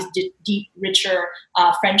like have these deep, richer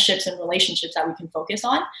friendships and relationships that we can focus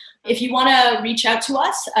on. If you want to reach out to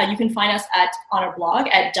us, you can find us on our blog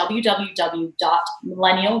at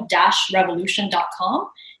www.millennial-revolution.com.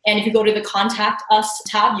 And if you go to the Contact Us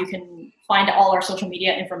tab, you can find all our social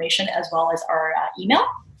media information as well as our email.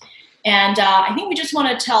 And I think we just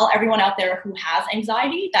want to tell everyone out there who has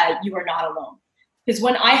anxiety that you are not alone. Because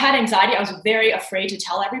when I had anxiety, I was very afraid to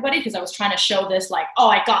tell everybody because I was trying to show this like, oh,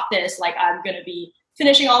 I got this. Like, I'm going to be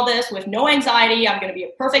finishing all this with no anxiety. I'm going to be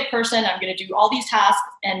a perfect person. I'm going to do all these tasks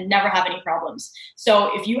and never have any problems.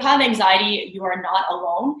 So if you have anxiety, you are not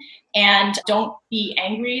alone. And don't be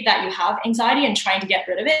angry that you have anxiety and trying to get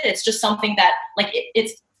rid of it. It's just something that like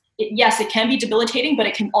yes, it can be debilitating, but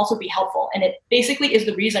it can also be helpful. And it basically is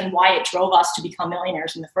the reason why it drove us to become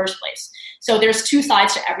millionaires in the first place. So there's two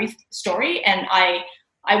sides to every story. And I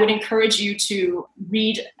would encourage you to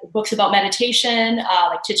read books about meditation,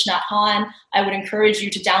 like Thich Nhat Hanh. I would encourage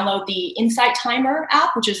you to download the Insight Timer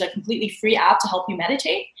app, which is a completely free app to help you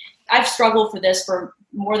meditate. I've struggled for this for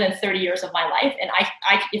more than 30 years of my life. And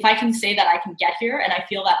if I can say that I can get here and I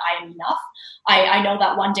feel that I am enough, I know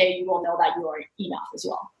that one day you will know that you are enough as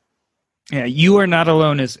well. Yeah, you are not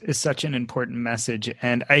alone is such an important message.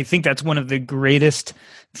 And I think that's one of the greatest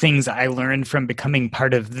things I learned from becoming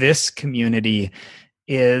part of this community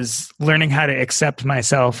is learning how to accept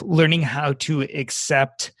myself, learning how to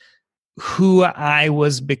accept who I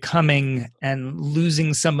was becoming and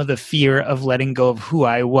losing some of the fear of letting go of who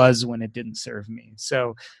I was when it didn't serve me.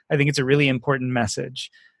 So I think it's a really important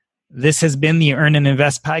message. This has been the Earn and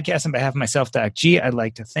Invest podcast. On behalf of myself, Doc G, I'd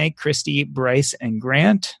like to thank Christy, Bryce, and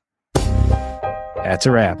Grant. That's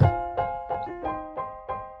a wrap.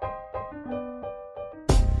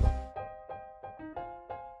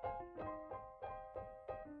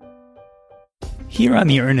 Here on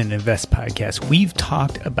the Earn and Invest podcast, we've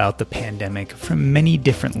talked about the pandemic from many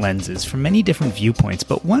different lenses, from many different viewpoints,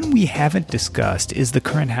 but one we haven't discussed is the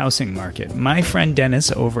current housing market. My friend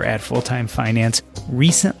Dennis over at Full Time Finance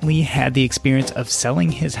recently had the experience of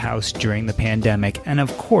selling his house during the pandemic, and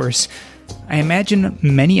of course, I imagine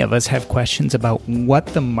many of us have questions about what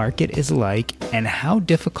the market is like and how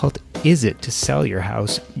difficult is it to sell your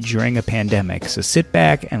house during a pandemic. So sit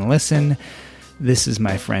back and listen. This is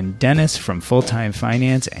my friend Dennis from Full Time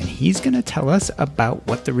Finance, and he's going to tell us about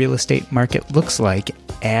what the real estate market looks like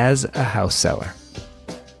as a house seller.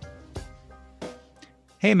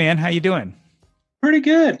 Hey man, how you doing? Pretty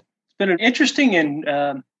good. It's been an interesting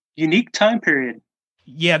and unique time period.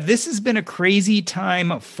 Yeah, this has been a crazy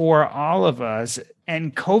time for all of us,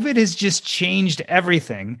 and COVID has just changed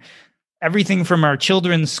everything. Everything from our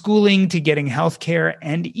children's schooling to getting healthcare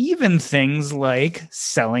and even things like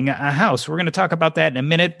selling a house. We're going to talk about that in a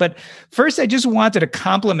minute. But first, I just wanted to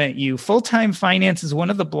compliment you. Full Time Finance is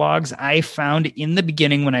one of the blogs I found in the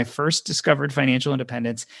beginning when I first discovered financial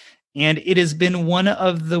independence. And it has been one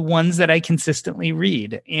of the ones that I consistently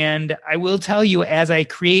read. And I will tell you, as I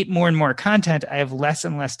create more and more content, I have less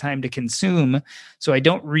and less time to consume. So I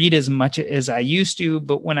don't read as much as I used to.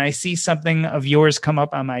 But when I see something of yours come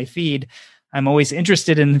up on my feed, I'm always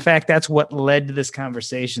interested. And in fact, that's what led to this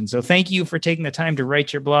conversation. So thank you for taking the time to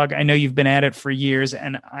write your blog. I know you've been at it for years,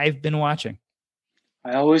 and I've been watching.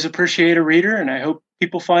 I always appreciate a reader, and I hope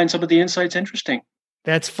people find some of the insights interesting.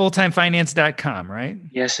 That's fulltimefinance.com, right?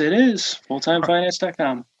 Yes, it is.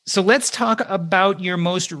 Fulltimefinance.com. So let's talk about your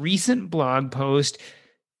most recent blog post.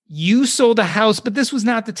 You sold a house, but this was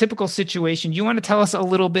not the typical situation. You want to tell us a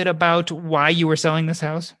little bit about why you were selling this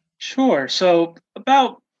house? Sure. So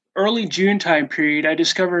about early June time period, I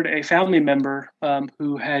discovered a family member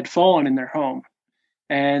who had fallen in their home.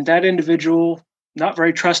 And that individual, not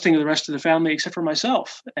very trusting of the rest of the family except for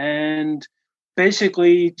myself, and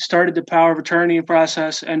basically started the power of attorney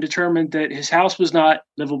process and determined that his house was not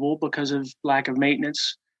livable because of lack of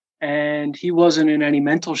maintenance, and he wasn't in any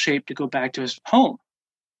mental shape to go back to his home.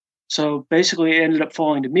 So basically it ended up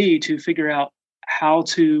falling to me to figure out how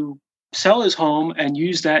to sell his home and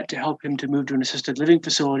use that to help him to move to an assisted living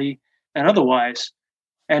facility and otherwise.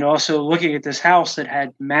 And also looking at this house that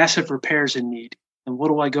had massive repairs in need. And what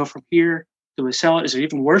do I go from here? Do I sell it? Is it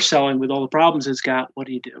even worth selling with all the problems it's got? What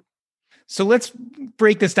do you do? So let's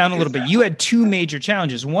break this down a little bit. You had two major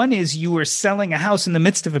challenges. One is you were selling a house in the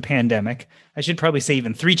midst of a pandemic. I should probably say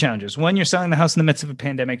even three challenges. One, you're selling the house in the midst of a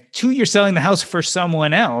pandemic. Two, you're selling the house for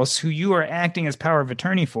someone else who you are acting as power of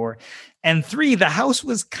attorney for. And three, the house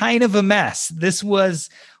was kind of a mess. This was,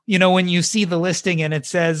 when you see the listing and it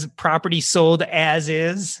says property sold as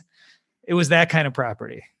is, it was that kind of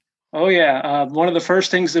property. Oh, yeah. One of the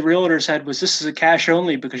first things the realtor said was this is a cash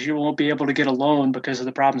only because you won't be able to get a loan because of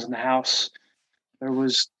the problems in the house. There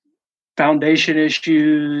was foundation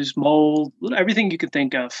issues, mold, everything you could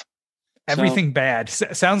think of. Everything bad.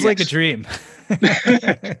 Sounds like a dream.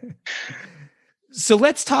 So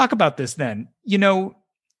let's talk about this then.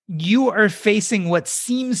 You are facing what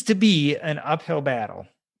seems to be an uphill battle.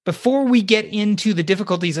 Before we get into the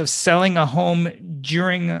difficulties of selling a home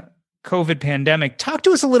during COVID pandemic, talk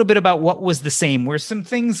to us a little bit about what was the same. Were some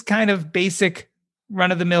things kind of basic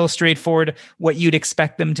run-of-the-mill, straightforward, what you'd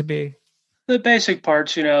expect them to be? The basic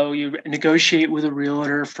parts, you negotiate with a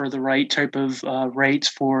realtor for the right type of rates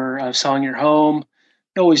for selling your home.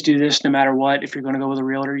 You always do this no matter what. If you're going to go with a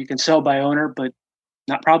realtor, you can sell by owner, but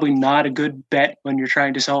probably not a good bet when you're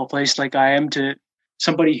trying to sell a place like I am to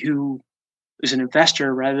somebody who is an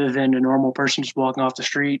investor rather than a normal person just walking off the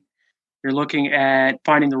street. You're looking at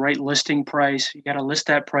finding the right listing price. You got to list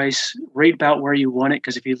that price right about where you want it,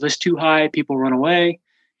 because if you list too high, people run away.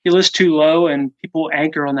 You list too low and people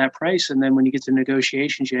anchor on that price. And then when you get to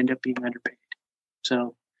negotiations, you end up being underpaid.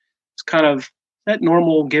 So it's kind of that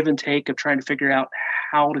normal give and take of trying to figure out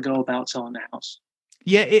how to go about selling the house.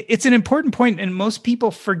 Yeah, it's an important point, and most people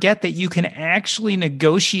forget that you can actually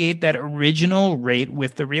negotiate that original rate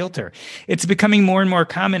with the realtor. It's becoming more and more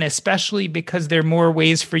common, especially because there are more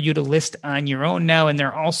ways for you to list on your own now, and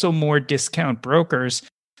there are also more discount brokers.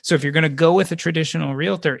 So if you're going to go with a traditional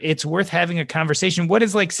realtor, it's worth having a conversation. What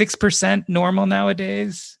is like 6% normal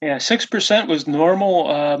nowadays? Yeah, 6% was normal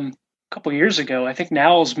a couple of years ago. I think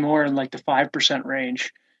now it's more in like the 5%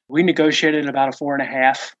 range. We negotiated about a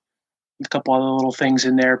 4.5%. A couple other little things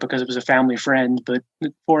in there because it was a family friend, but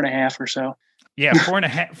 4.5 or so. Yeah,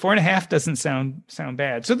 4.5 doesn't sound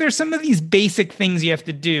bad. So there's some of these basic things you have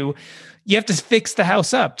to do. You have to fix the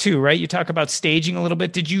house up too, right? You talk about staging a little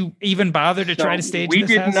bit. Did you even bother to try to stage this house?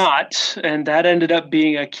 We did not, and that ended up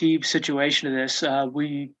being a key situation to this.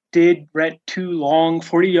 We did rent 2 long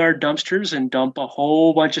 40-yard dumpsters and dump a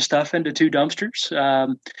whole bunch of stuff into 2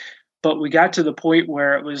 dumpsters. But we got to the point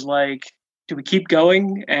where it was like, do we keep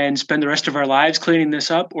going and spend the rest of our lives cleaning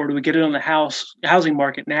this up, or do we get it on the housing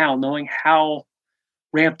market now, knowing how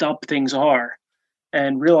ramped up things are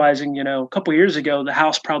and realizing, a couple of years ago, the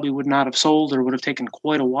house probably would not have sold or would have taken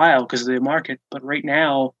quite a while because of the market. But right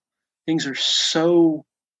now, things are so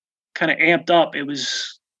kind of amped up. It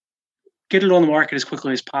was get it on the market as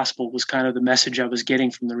quickly as possible was kind of the message I was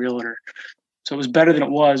getting from the realtor. So it was better than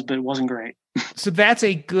it was, but it wasn't great. So that's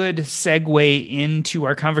a good segue into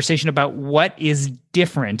our conversation about what is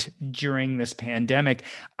different during this pandemic.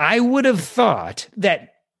 I would have thought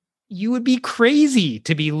that you would be crazy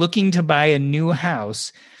to be looking to buy a new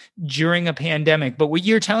house during a pandemic. But what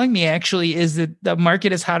you're telling me actually is that the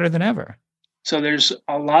market is hotter than ever. So there's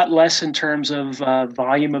a lot less in terms of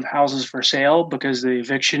volume of houses for sale because of the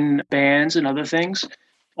eviction bans and other things.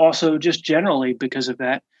 Also, just generally because of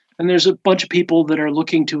that. And there's a bunch of people that are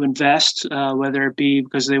looking to invest, whether it be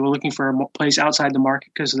because they were looking for a place outside the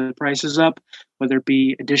market because the price is up, whether it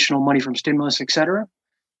be additional money from stimulus, et cetera.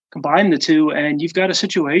 Combine the two, and you've got a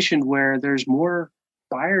situation where there's more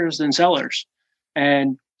buyers than sellers.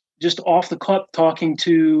 And just off the cuff, talking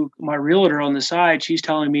to my realtor on the side, she's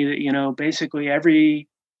telling me that, basically every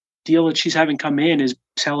deal that she's having come in is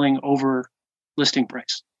selling over listing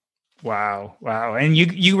price. Wow. And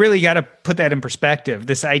you really got to put that in perspective.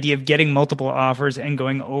 This idea of getting multiple offers and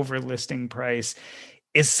going over listing price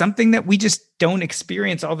is something that we just don't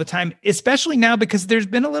experience all the time, especially now because there's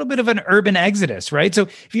been a little bit of an urban exodus, right? So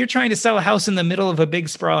if you're trying to sell a house in the middle of a big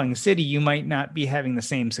sprawling city, you might not be having the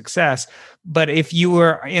same success. But if you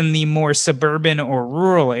are in the more suburban or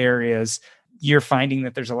rural areas, you're finding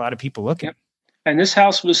that there's a lot of people looking. Yep. And this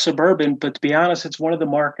house was suburban, but to be honest, it's one of the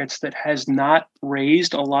markets that has not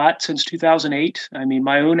raised a lot since 2008. I mean,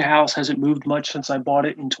 my own house hasn't moved much since I bought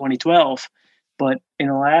it in 2012. But in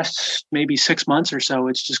the last maybe 6 months or so,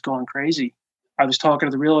 it's just gone crazy. I was talking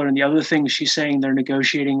to the realtor, and the other thing she's saying they're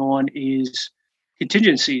negotiating on is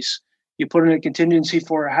contingencies. You put in a contingency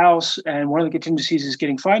for a house, and one of the contingencies is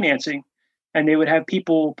getting financing. And they would have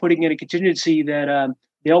people putting in a contingency that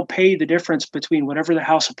they'll pay the difference between whatever the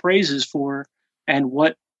house appraises for and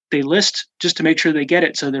what they list just to make sure they get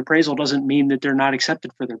it. So the appraisal doesn't mean that they're not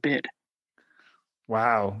accepted for their bid.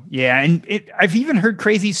 Wow. Yeah. And I've even heard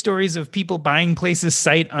crazy stories of people buying places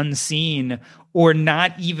sight unseen or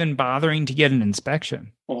not even bothering to get an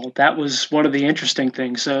inspection. Well, that was one of the interesting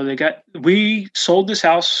things. So we sold this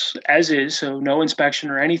house as is, so no inspection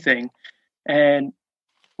or anything. And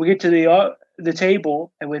we get to the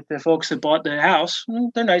table and with the folks that bought the house,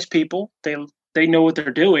 they're nice people. They know what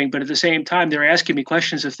they're doing, but at the same time, they're asking me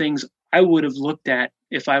questions of things I would have looked at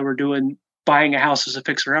if I were buying a house as a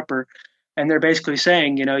fixer-upper. And they're basically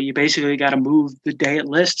saying, you basically got to move the day it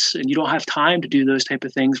lists, and you don't have time to do those type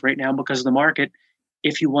of things right now because of the market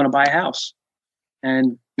if you want to buy a house.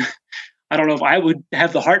 And I don't know if I would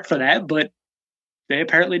have the heart for that, but they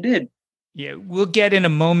apparently did. Yeah, we'll get in a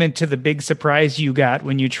moment to the big surprise you got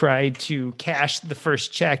when you tried to cash the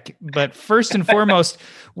first check. But first and foremost,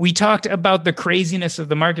 we talked about the craziness of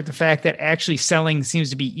the market, the fact that actually selling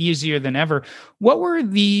seems to be easier than ever. What were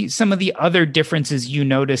some of the other differences you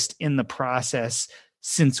noticed in the process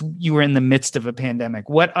since you were in the midst of a pandemic?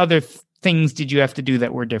 What other things did you have to do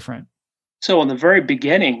that were different? So in the very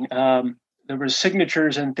beginning, there were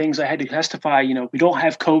signatures and things I had to testify, we don't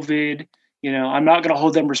have COVID. I'm not going to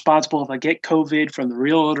hold them responsible if I get COVID from the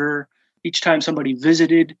realtor. Each time somebody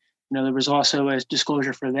visited, there was also a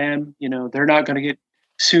disclosure for them. They're not going to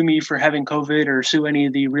sue me for having COVID or sue any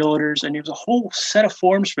of the realtors. And there's a whole set of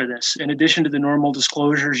forms for this, in addition to the normal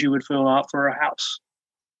disclosures you would fill out for a house.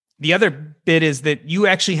 The other bit is that you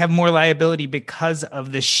actually have more liability because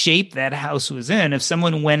of the shape that house was in. If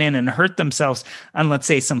someone went in and hurt themselves on, let's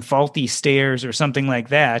say, some faulty stairs or something like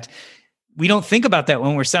that, we don't think about that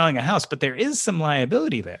when we're selling a house, but there is some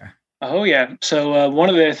liability there. Oh, yeah. So one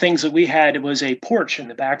of the things that we had was a porch in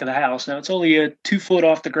the back of the house. Now, it's only a 2 foot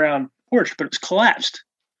off the ground porch, but it was collapsed.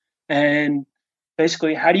 And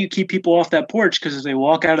basically, how do you keep people off that porch? Because if they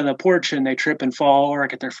walk out of the porch and they trip and fall or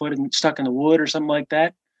get their foot stuck in the wood or something like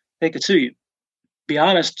that, they could sue you. Be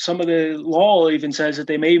honest, some of the law even says that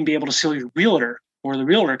they may even be able to sue your realtor or the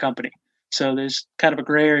realtor company. So there's kind of a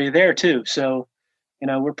gray area there too. So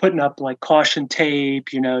we're putting up like caution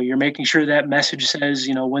tape, you're making sure that message says,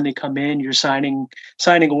 when they come in, you're signing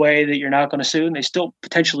away that you're not going to sue. And they still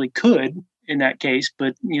potentially could in that case,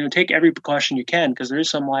 but, take every precaution you can because there is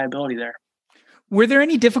some liability there. Were there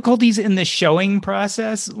any difficulties in the showing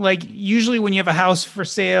process? Like usually when you have a house for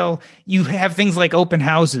sale, you have things like open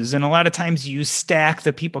houses. And a lot of times you stack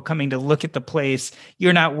the people coming to look at the place.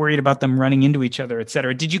 You're not worried about them running into each other, et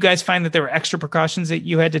cetera. Did you guys find that there were extra precautions that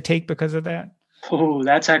you had to take because of that? Oh,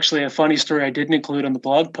 that's actually a funny story I didn't include on the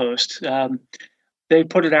blog post. They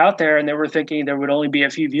put it out there and they were thinking there would only be a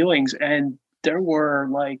few viewings. And there were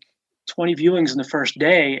like 20 viewings in the first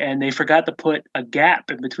day. And they forgot to put a gap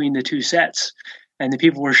in between the two sets. And the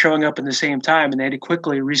people were showing up at the same time. And they had to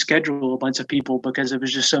quickly reschedule a bunch of people because it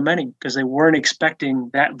was just so many. Because they weren't expecting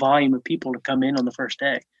that volume of people to come in on the first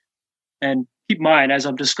day. And keep in mind, as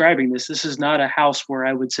I'm describing this is not a house where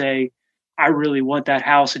I would say, I really want that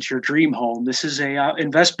house. It's your dream home. This is a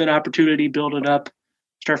investment opportunity, build it up,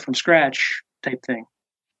 start from scratch type thing.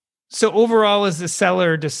 So overall, as a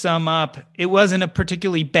seller, to sum up, it wasn't a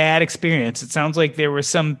particularly bad experience. It sounds like there were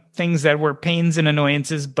some things that were pains and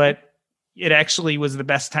annoyances, but it actually was the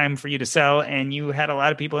best time for you to sell and you had a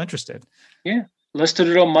lot of people interested. Yeah. Listed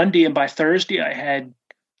it on Monday and by Thursday I had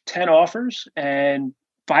 10 offers and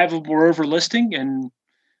 5 of them were over listing. And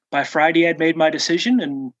by Friday I'd made my decision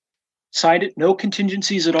and signed it, no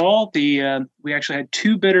contingencies at all. We actually had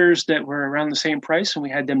 2 bidders that were around the same price, and we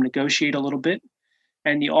had them negotiate a little bit.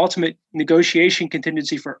 And the ultimate negotiation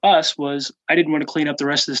contingency for us was I didn't want to clean up the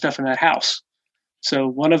rest of the stuff in that house. So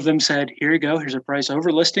one of them said, here you go, here's a price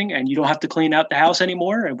over listing, and you don't have to clean out the house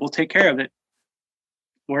anymore, and we'll take care of it.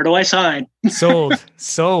 Where do I sign?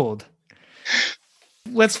 Sold.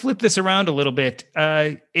 Let's flip this around a little bit.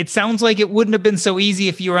 It sounds like it wouldn't have been so easy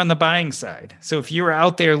if you were on the buying side. So if you were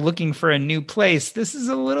out there looking for a new place, this is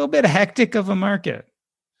a little bit hectic of a market.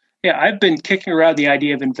 Yeah, I've been kicking around the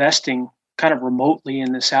idea of investing kind of remotely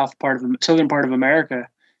in the southern part of America.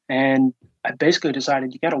 And I basically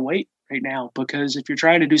decided you got to wait right now because if you're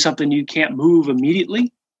trying to do something you can't move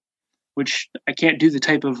immediately, which I can't do the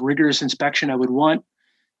type of rigorous inspection I would want,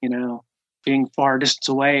 being far distance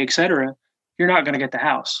away, et cetera, you're not going to get the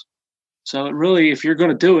house. So really, if you're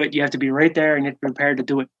going to do it, you have to be right there and you have to be prepared to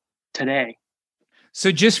do it today.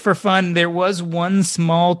 So just for fun, there was one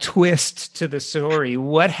small twist to the story.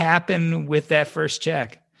 What happened with that first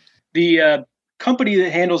check? The company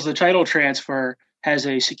that handles the title transfer has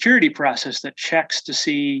a security process that checks to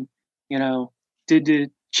see, did the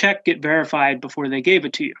check get verified before they gave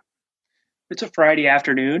it to you? It's a Friday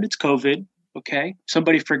afternoon. It's COVID. Okay.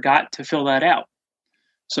 Somebody forgot to fill that out.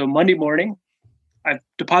 So Monday morning, I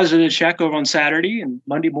deposited a check over on Saturday, and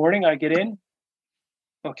Monday morning I get in.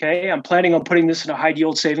 Okay, I'm planning on putting this in a high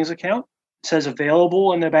yield savings account. It says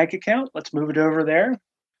available in the bank account. Let's move it over there.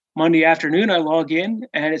 Monday afternoon, I log in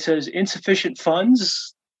and it says insufficient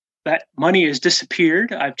funds. That money has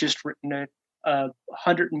disappeared. I've just written a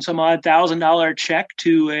 $100 and some odd $1,000 check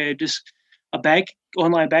to just a bank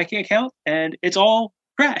online banking account, and it's all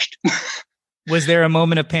crashed. Was there a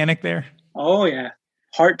moment of panic there? Oh yeah.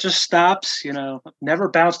 Heart just stops, never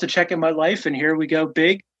bounced a check in my life. And here we go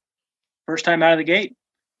big. First time out of the gate.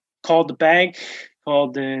 Called the bank,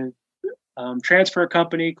 called the transfer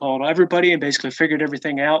company, called everybody and basically figured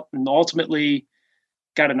everything out. And ultimately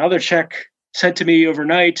got another check sent to me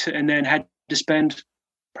overnight, and then had to spend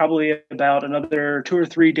probably about another 2 or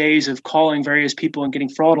 3 days of calling various people and getting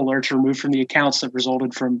fraud alerts removed from the accounts that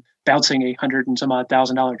resulted from bouncing $100,000 and some odd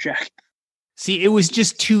 $1,000 check. See, it was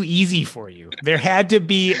just too easy for you. There had to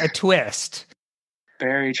be a twist.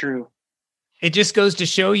 Very true. It just goes to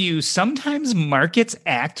show you sometimes markets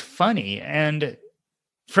act funny. And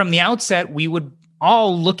from the outset, we would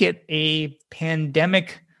all look at a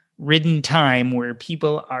pandemic-ridden time where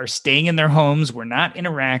people are staying in their homes, we're not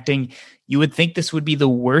interacting. You would think this would be the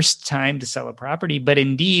worst time to sell a property, but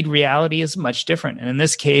indeed, reality is much different. And in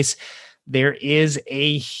this case, there is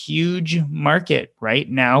a huge market right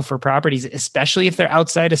now for properties, especially if they're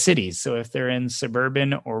outside of cities. So if they're in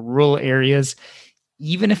suburban or rural areas,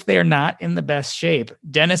 even if they're not in the best shape.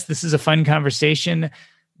 Dennis, this is a fun conversation.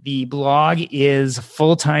 The blog is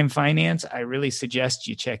Full-Time Finance. I really suggest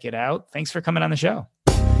you check it out. Thanks for coming on the show.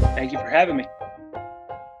 Thank you for having me.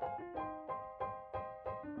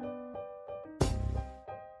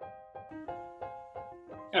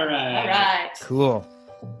 All right. All right. Cool.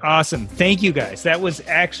 Awesome. Thank you, guys. That was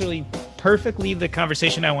actually perfectly the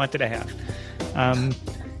conversation I wanted to have.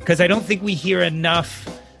 Because I don't think we hear enough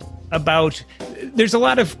about, there's a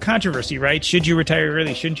lot of controversy, right? Should you retire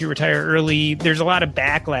early? Shouldn't you retire early? There's a lot of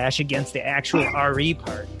backlash against the actual RE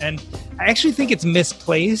part. And I actually think it's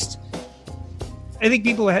misplaced. I think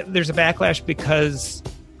there's a backlash because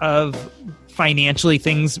of financially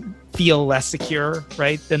things feel less secure,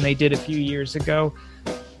 right, than they did a few years ago.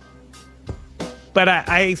 But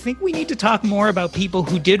I think we need to talk more about people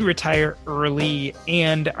who did retire early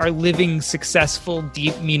and are living successful,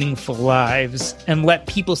 deep, meaningful lives, and let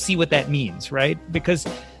people see what that means, right? Because,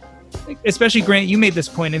 especially Grant, you made this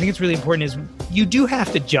point, I think it's really important, is you do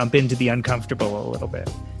have to jump into the uncomfortable a little bit.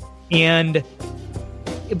 And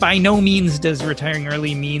by no means does retiring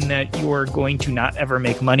early mean that you're going to not ever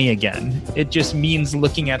make money again. It just means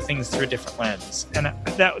looking at things through a different lens. And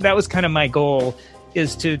that was kind of my goal,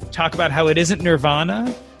 is to talk about how it isn't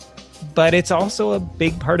nirvana, but it's also a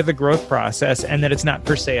big part of the growth process, and that it's not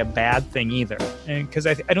per se a bad thing either. And because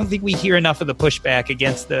I don't think we hear enough of the pushback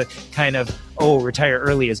against the kind of, retire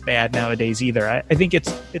early is bad nowadays either. I think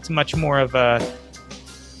it's much more of a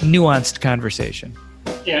nuanced conversation.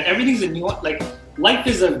 Yeah, everything's a nuance. Like, life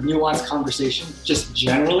is a nuanced conversation, just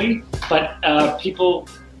generally. But people,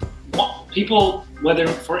 whether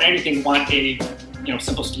for anything, want a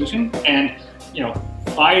simple solution. And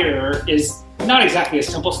FIRE is not exactly a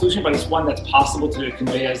simple solution, but it's one that's possible to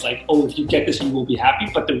convey as like, if you get this, you will be happy.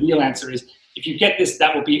 But the real answer is, if you get this,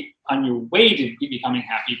 that will be on your way to becoming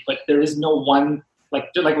happy. But there is no one,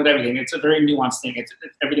 like with everything, it's a very nuanced thing.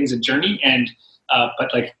 Everything's a journey. And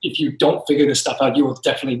but like, if you don't figure this stuff out, you will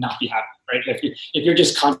definitely not be happy, right? If you're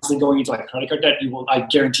just constantly going into like credit card debt, I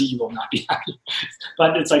guarantee you will not be happy.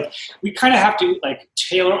 But it's like, we kind of have to like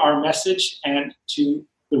tailor our message and to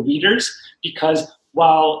the readers, because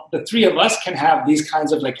while the three of us can have these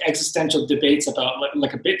kinds of like existential debates about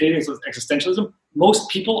like a bit dating with existentialism, most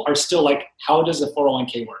people are still like, how does a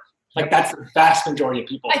 401k work? Like, that's the vast majority of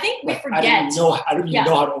people. I think we forget. I don't even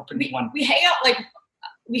know how to open one. We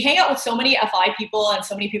hang out with so many FI people and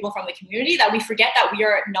so many people from the community that we forget that we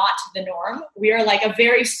are not the norm. We are like a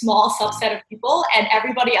very small subset of people, and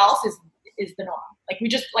everybody else is the norm. Like, we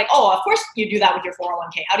just like, of course you do that with your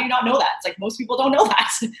 401k. How do you not know that? It's like, most people don't know that.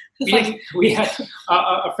 We had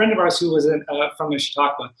a friend of ours who was from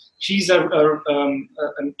Chautauqua. She's an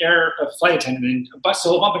air flight attendant,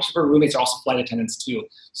 so a bunch of her roommates are also flight attendants too.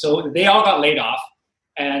 So they all got laid off,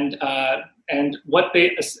 and when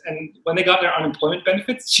they got their unemployment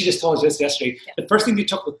benefits, she just told us this yesterday. Yeah. The first thing they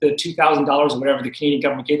took with the $2,000 or whatever the Canadian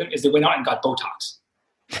government gave them is they went out and got Botox.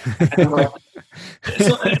 And I'm like,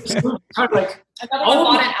 so it's kind of like, another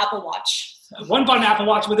one bought an Apple Watch. One bought an Apple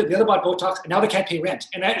Watch with it, the other bought Botox, and now they can't pay rent.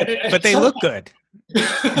 But they look good.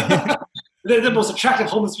 They're the most attractive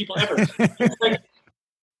homeless people ever.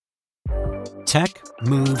 Tech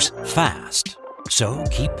moves fast, so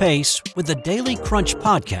keep pace with the Daily Crunch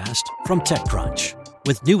podcast from TechCrunch.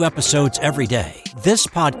 With new episodes every day, this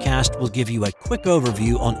podcast will give you a quick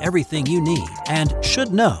overview on everything you need and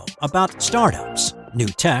should know about startups, new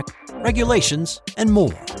tech, regulations, and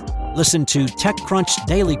more. Listen to TechCrunch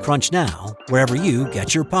Daily Crunch now, wherever you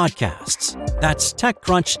get your podcasts. That's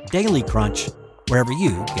TechCrunch Daily Crunch, wherever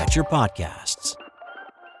you get your podcasts.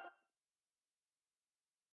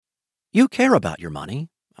 You care about your money.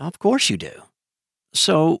 Of course you do.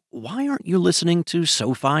 So why aren't you listening to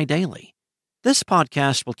SoFi Daily? This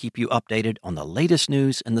podcast will keep you updated on the latest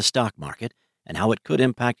news in the stock market and how it could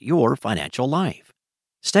impact your financial life.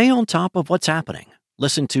 Stay on top of what's happening.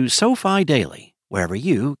 Listen to SoFi Daily, wherever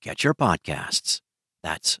you get your podcasts.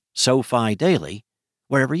 That's SoFi Daily,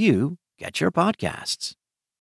 wherever you get your podcasts.